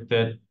can check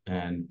that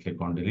and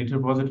click on delete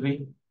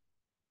repository.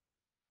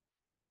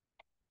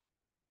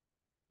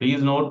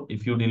 Please note,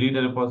 if you delete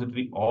a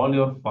repository, all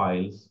your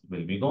files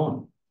will be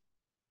gone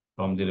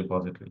from the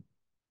repository.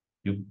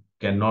 You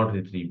cannot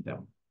retrieve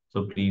them.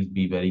 So please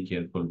be very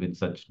careful with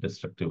such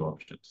destructive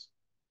options.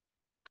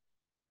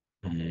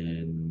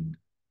 And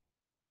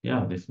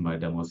yeah, this is my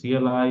demo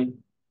CLI.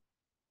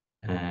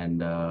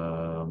 And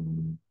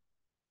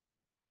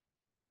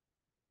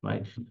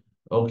right.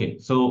 Okay,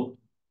 so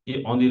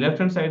on the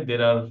left-hand side,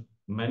 there are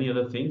many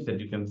other things that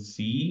you can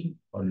see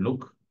or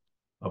look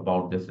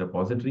about this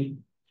repository.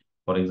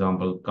 For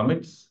example,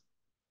 commits.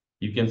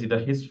 You can see the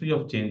history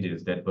of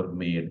changes that were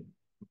made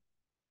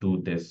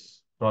to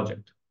this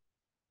project,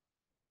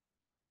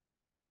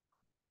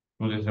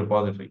 to this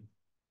repository.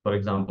 For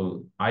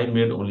example, I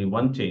made only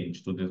one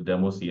change to this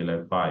demo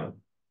CLI file.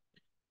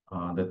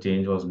 The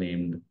change was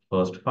named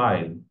first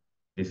file.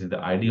 This is the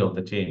ID of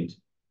the change.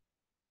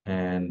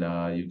 And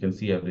you can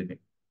see everything.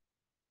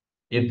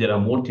 If there are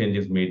more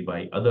changes made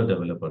by other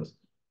developers,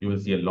 you will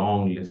see a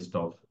long list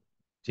of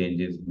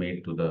changes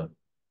made uh,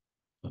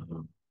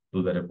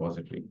 to the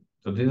repository.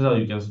 So this is how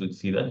you can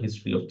see the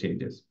history of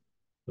changes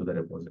to the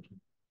repository.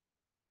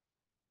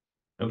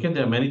 Okay,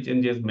 there are many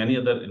changes, many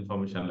other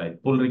information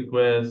like pull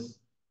requests,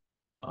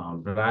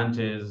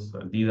 branches.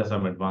 These are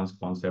some advanced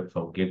concepts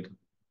of Git.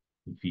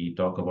 If we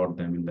talk about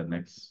them in the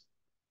next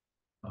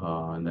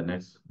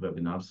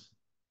webinars,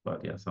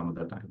 but yeah, some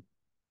other time.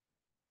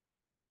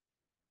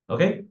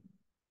 Okay.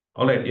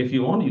 All right. If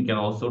you want, you can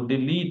also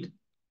delete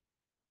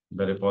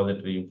the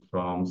repository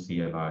from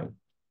CLI.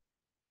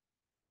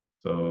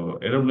 So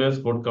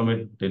AWS code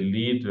commit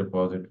delete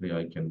repository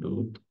I can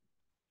do,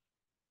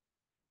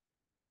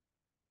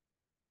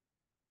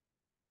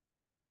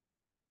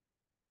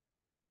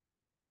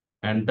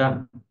 and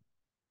done.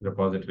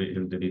 Repository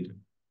is deleted.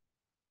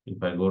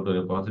 If I go to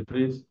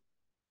repositories,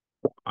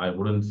 I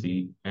wouldn't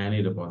see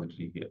any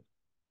repository here.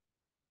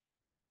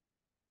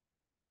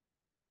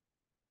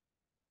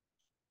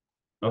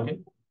 Okay.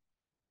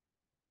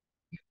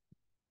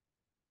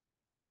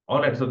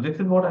 All right. So this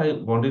is what I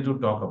wanted to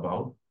talk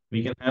about.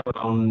 We can have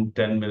around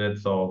 10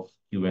 minutes of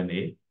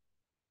Q&A.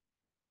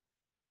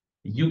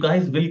 You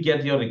guys will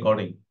get your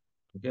recording.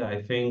 Okay.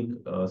 I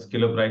think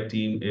Skillbright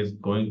team is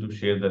going to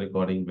share the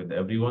recording with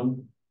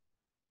everyone,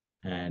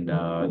 and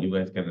you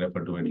guys can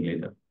refer to it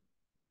later.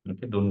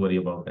 Okay. Don't worry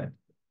about that.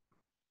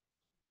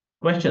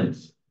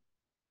 Questions?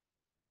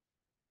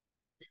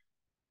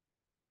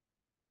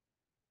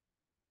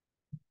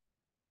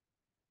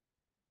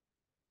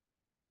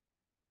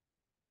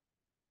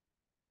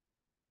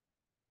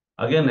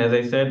 Again, as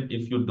I said,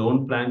 if you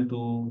don't plan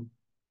to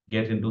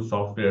get into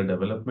software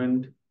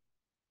development,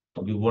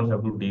 you won't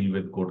have to deal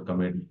with code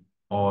commit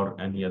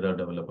or any other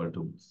developer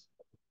tools.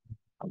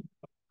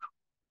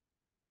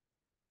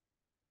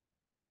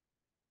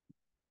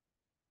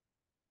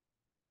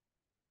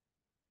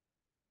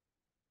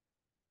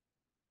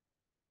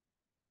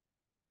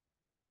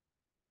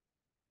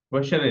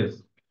 Question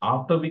is,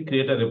 after we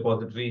create a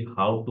repository,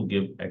 how to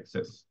give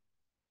access?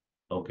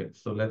 Okay,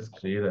 so let's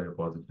create a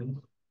repository.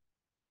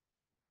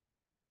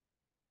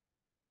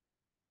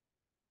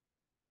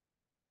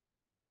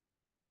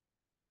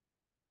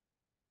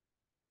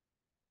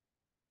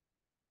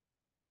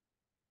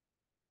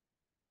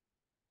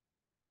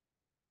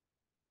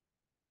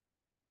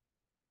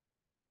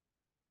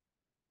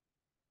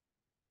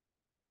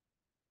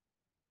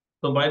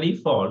 So by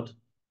default,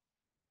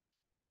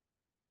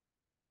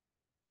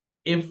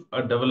 if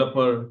a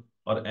developer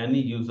or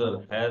any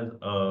user has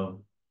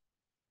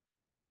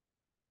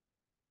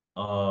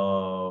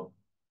a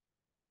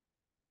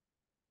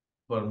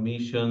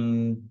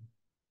permission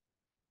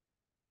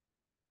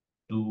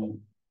to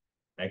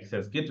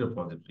access Git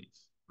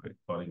repositories, right?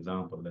 For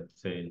example,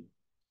 let's say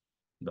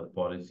the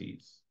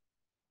policies,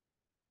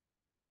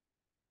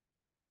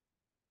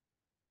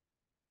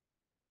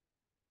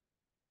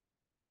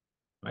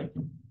 right?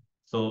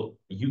 So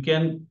you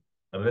can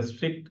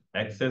restrict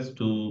access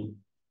to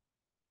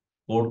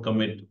code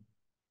commit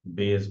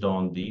based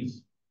on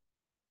these.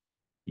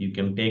 You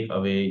can take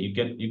away,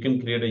 you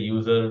can create a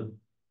user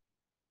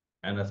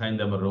and assign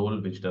them a role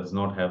which does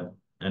not have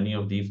any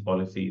of these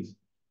policies,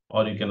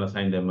 or you can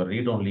assign them a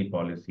read-only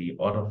policy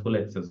or a full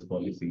access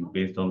policy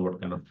based on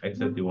what kind of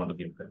access you want to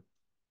give them,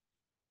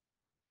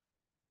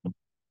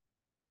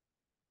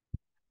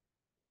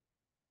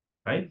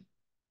 right?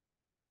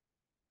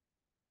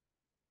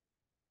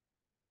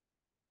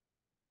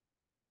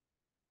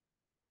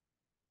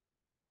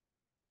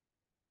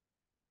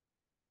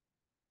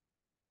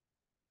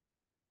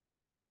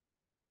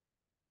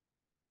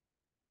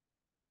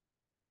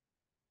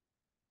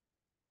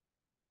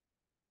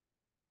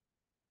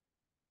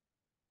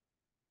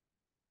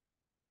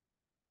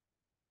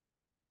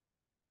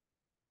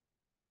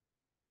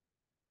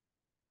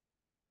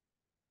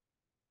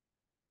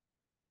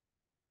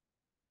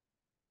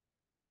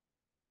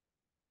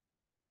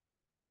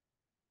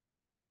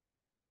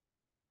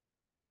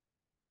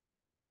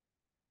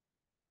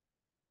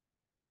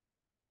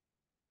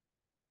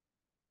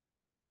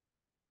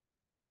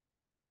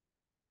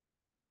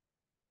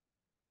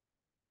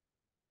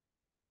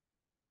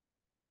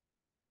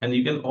 And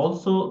you can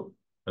also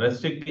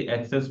restrict the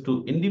access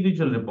to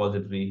individual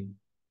repository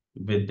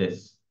with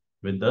this,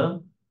 with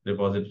the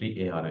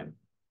repository ARN,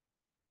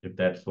 if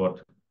that's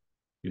what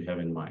you have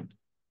in mind.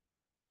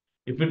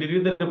 If you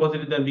delete the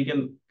repository, then we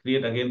can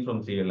create again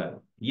from CLI.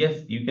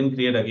 Yes, you can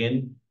create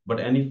again,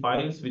 but any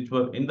files which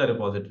were in the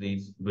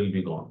repositories will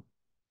be gone.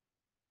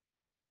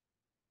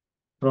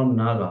 From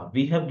Naga,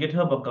 we have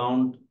GitHub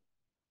account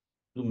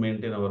to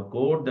maintain our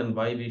code, then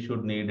why we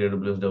should need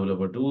AWS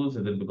developer tools?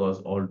 Is it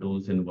because all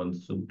tools in one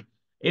suite?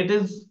 It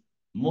is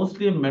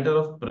mostly a matter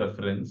of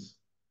preference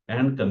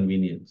and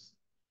convenience.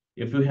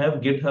 If you have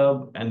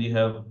GitHub and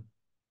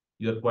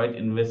you're quite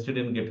invested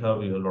in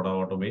GitHub, you have a lot of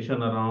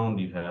automation around,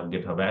 you have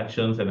GitHub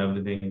actions and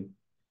everything,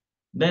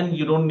 then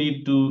you don't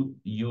need to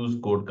use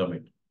code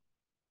commit.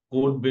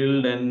 Code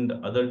build and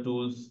other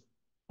tools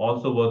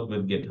also work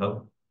with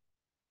GitHub.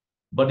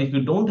 But if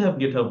you don't have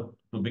GitHub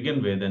to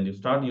begin with and you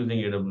start using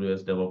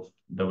AWS DevOps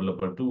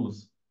developer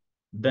tools,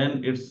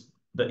 then it's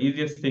the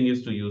easiest thing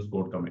is to use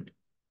code commit.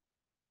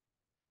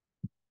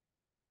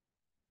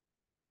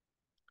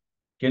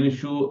 Can you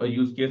show a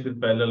use case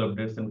with parallel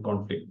updates and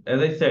conflict?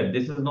 As I said,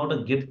 this is not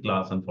a Git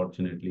class,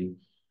 unfortunately.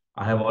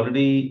 I have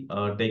already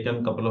taken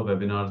a couple of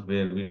webinars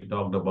where we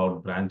talked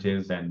about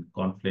branches and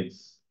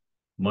conflicts,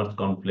 merge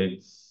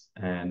conflicts,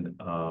 and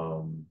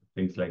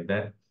things like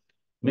that.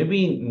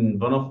 Maybe in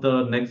one of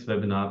the next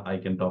webinar, I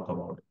can talk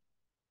about it,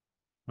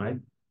 right?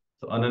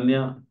 So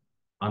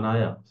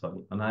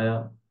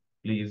Anaya,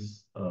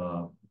 please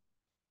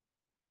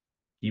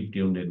keep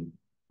tuned in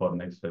for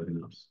next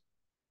webinars.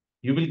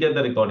 You will get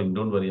the recording,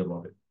 don't worry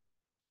about it.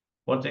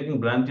 For checking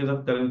branches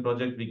of current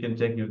project, we can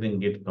check using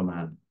git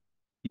command.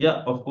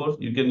 Yeah, of course,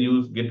 you can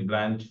use git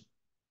branch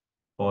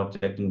for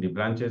checking the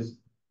branches.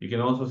 You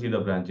can also see the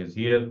branches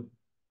here.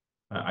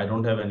 I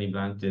don't have any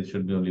branch. There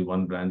should be only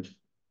one branch.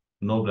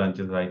 No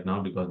branches right now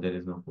because there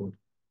is no code.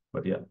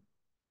 But yeah,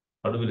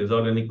 how do we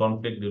resolve any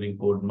conflict during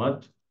code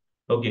merge?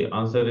 Okay,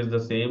 answer is the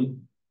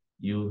same.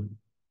 You,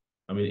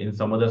 I mean, in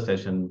some other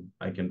session,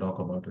 I can talk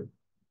about it.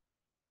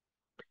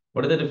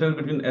 What is the difference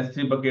between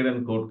S3 bucket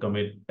and code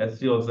commit?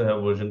 S3 also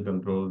have version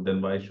control.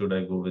 Then why should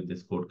I go with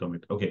this code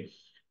commit? Okay.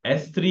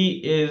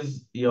 S3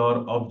 is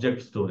your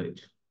object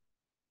storage,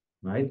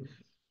 right?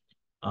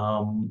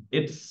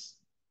 It's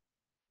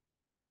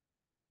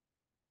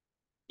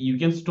you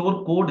can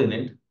store code in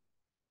it,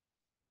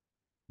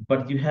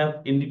 but you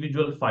have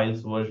individual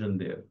files version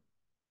there,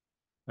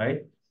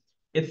 right?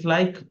 It's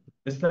like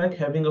it's like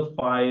having a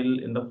file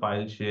in the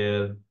file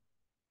share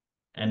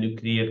and you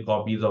create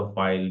copies of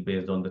file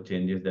based on the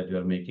changes that you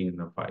are making in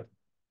the file.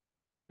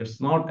 It's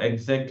not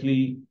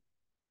exactly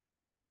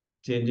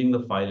changing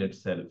the file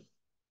itself.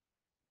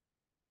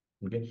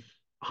 Okay.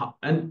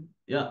 And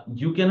yeah,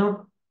 you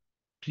cannot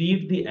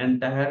treat the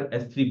entire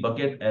S3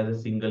 bucket as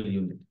a single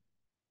unit.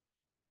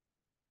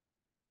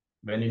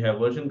 When you have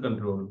version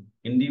control,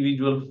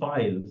 individual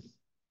files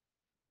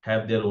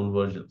have their own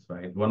versions,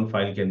 right? One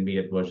file can be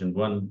at version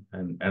 1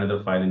 and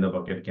another file in the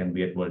bucket can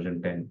be at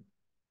version 10.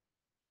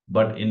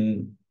 But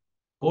in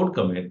code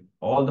commit,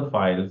 all the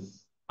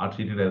files are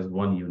treated as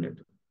one unit.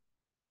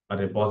 A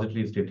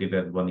repository is treated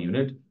as one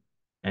unit,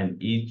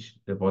 and each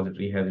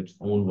repository has its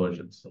own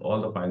versions. So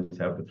all the files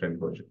have different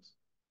versions.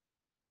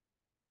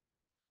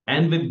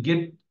 And with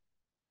Git,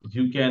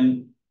 you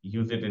can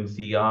use it in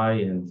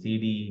CI and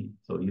CD,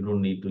 so you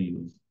don't need to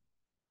use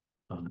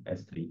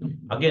S3.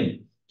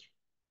 Again,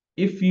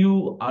 if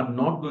you are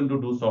not going to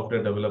do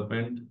software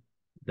development,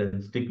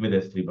 then stick with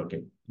S3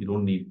 bucket. You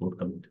don't need code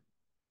commit.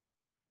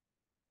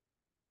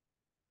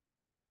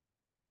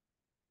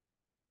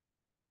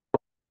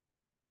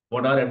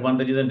 What are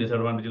advantages and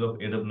disadvantages of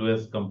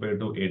AWS compared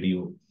to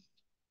ADO?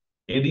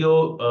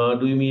 ADO,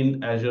 do you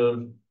mean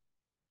Azure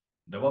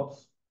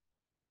DevOps?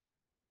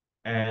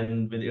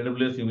 And with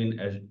AWS, you mean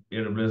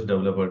AWS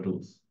developer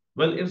tools?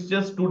 Well, it's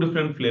just two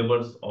different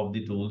flavors of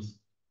the tools.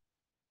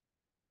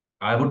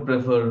 I would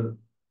prefer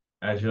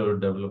Azure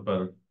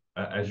developer,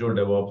 Azure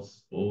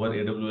DevOps over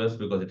AWS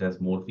because it has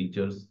more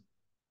features.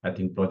 I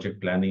think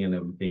project planning and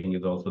everything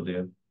is also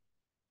there,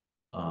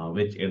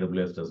 which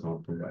AWS does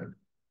not provide.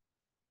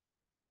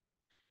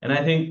 And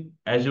I think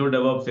Azure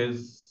DevOps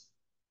is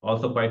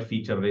also quite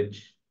feature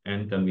rich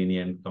and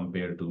convenient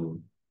compared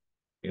to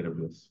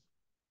AWS.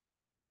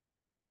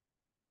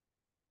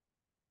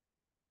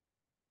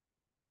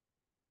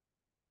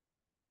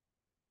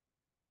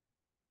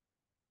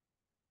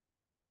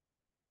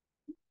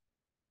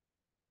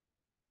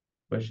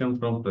 Question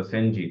from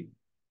Prasenjit.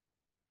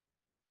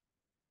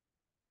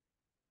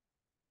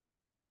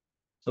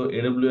 So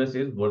AWS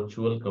is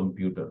virtual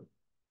computer.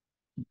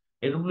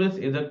 AWS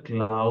is a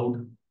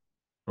cloud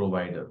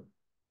provider.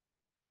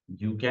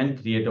 You can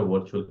create a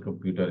virtual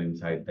computer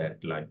inside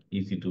that, like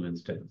EC2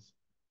 instance.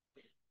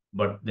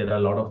 But there are a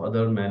lot of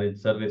other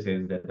managed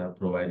services that are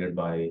provided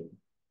by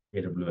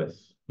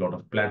AWS, a lot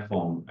of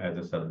platform as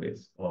a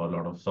service or a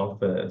lot of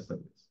software as a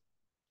service.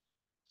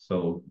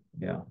 So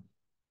yeah.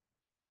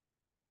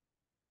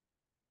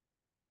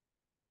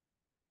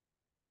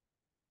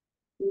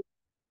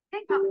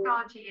 Pick up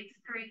RGX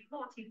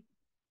 340.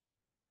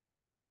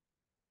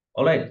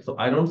 All right, so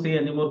I don't see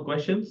any more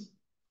questions.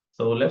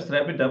 So let's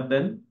wrap it up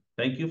then.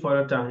 Thank you for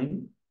your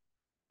time.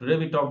 Today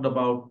we talked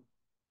about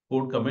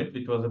code commit,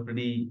 which was a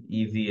pretty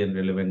easy and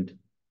relevant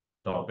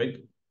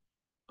topic.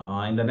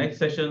 In the next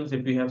sessions,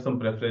 if you have some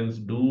preference,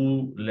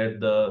 do let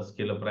the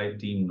Scale Upright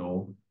team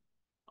know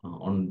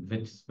on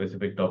which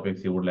specific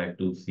topics you would like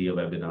to see a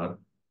webinar,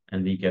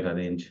 and we can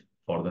arrange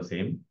for the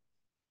same.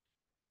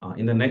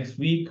 In the next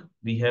week,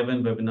 we have a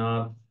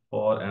webinar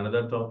for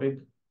another topic.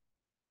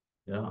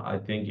 Yeah, I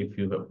think if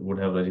you would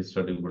have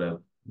registered, you would have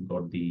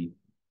got the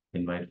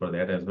invite for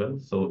that as well.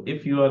 So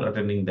if you are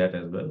attending that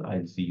as well,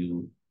 I'll see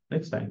you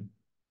next time.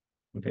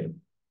 Okay.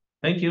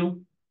 Thank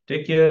you.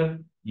 Take care.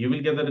 You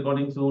will get the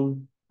recording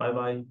soon. Bye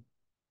bye.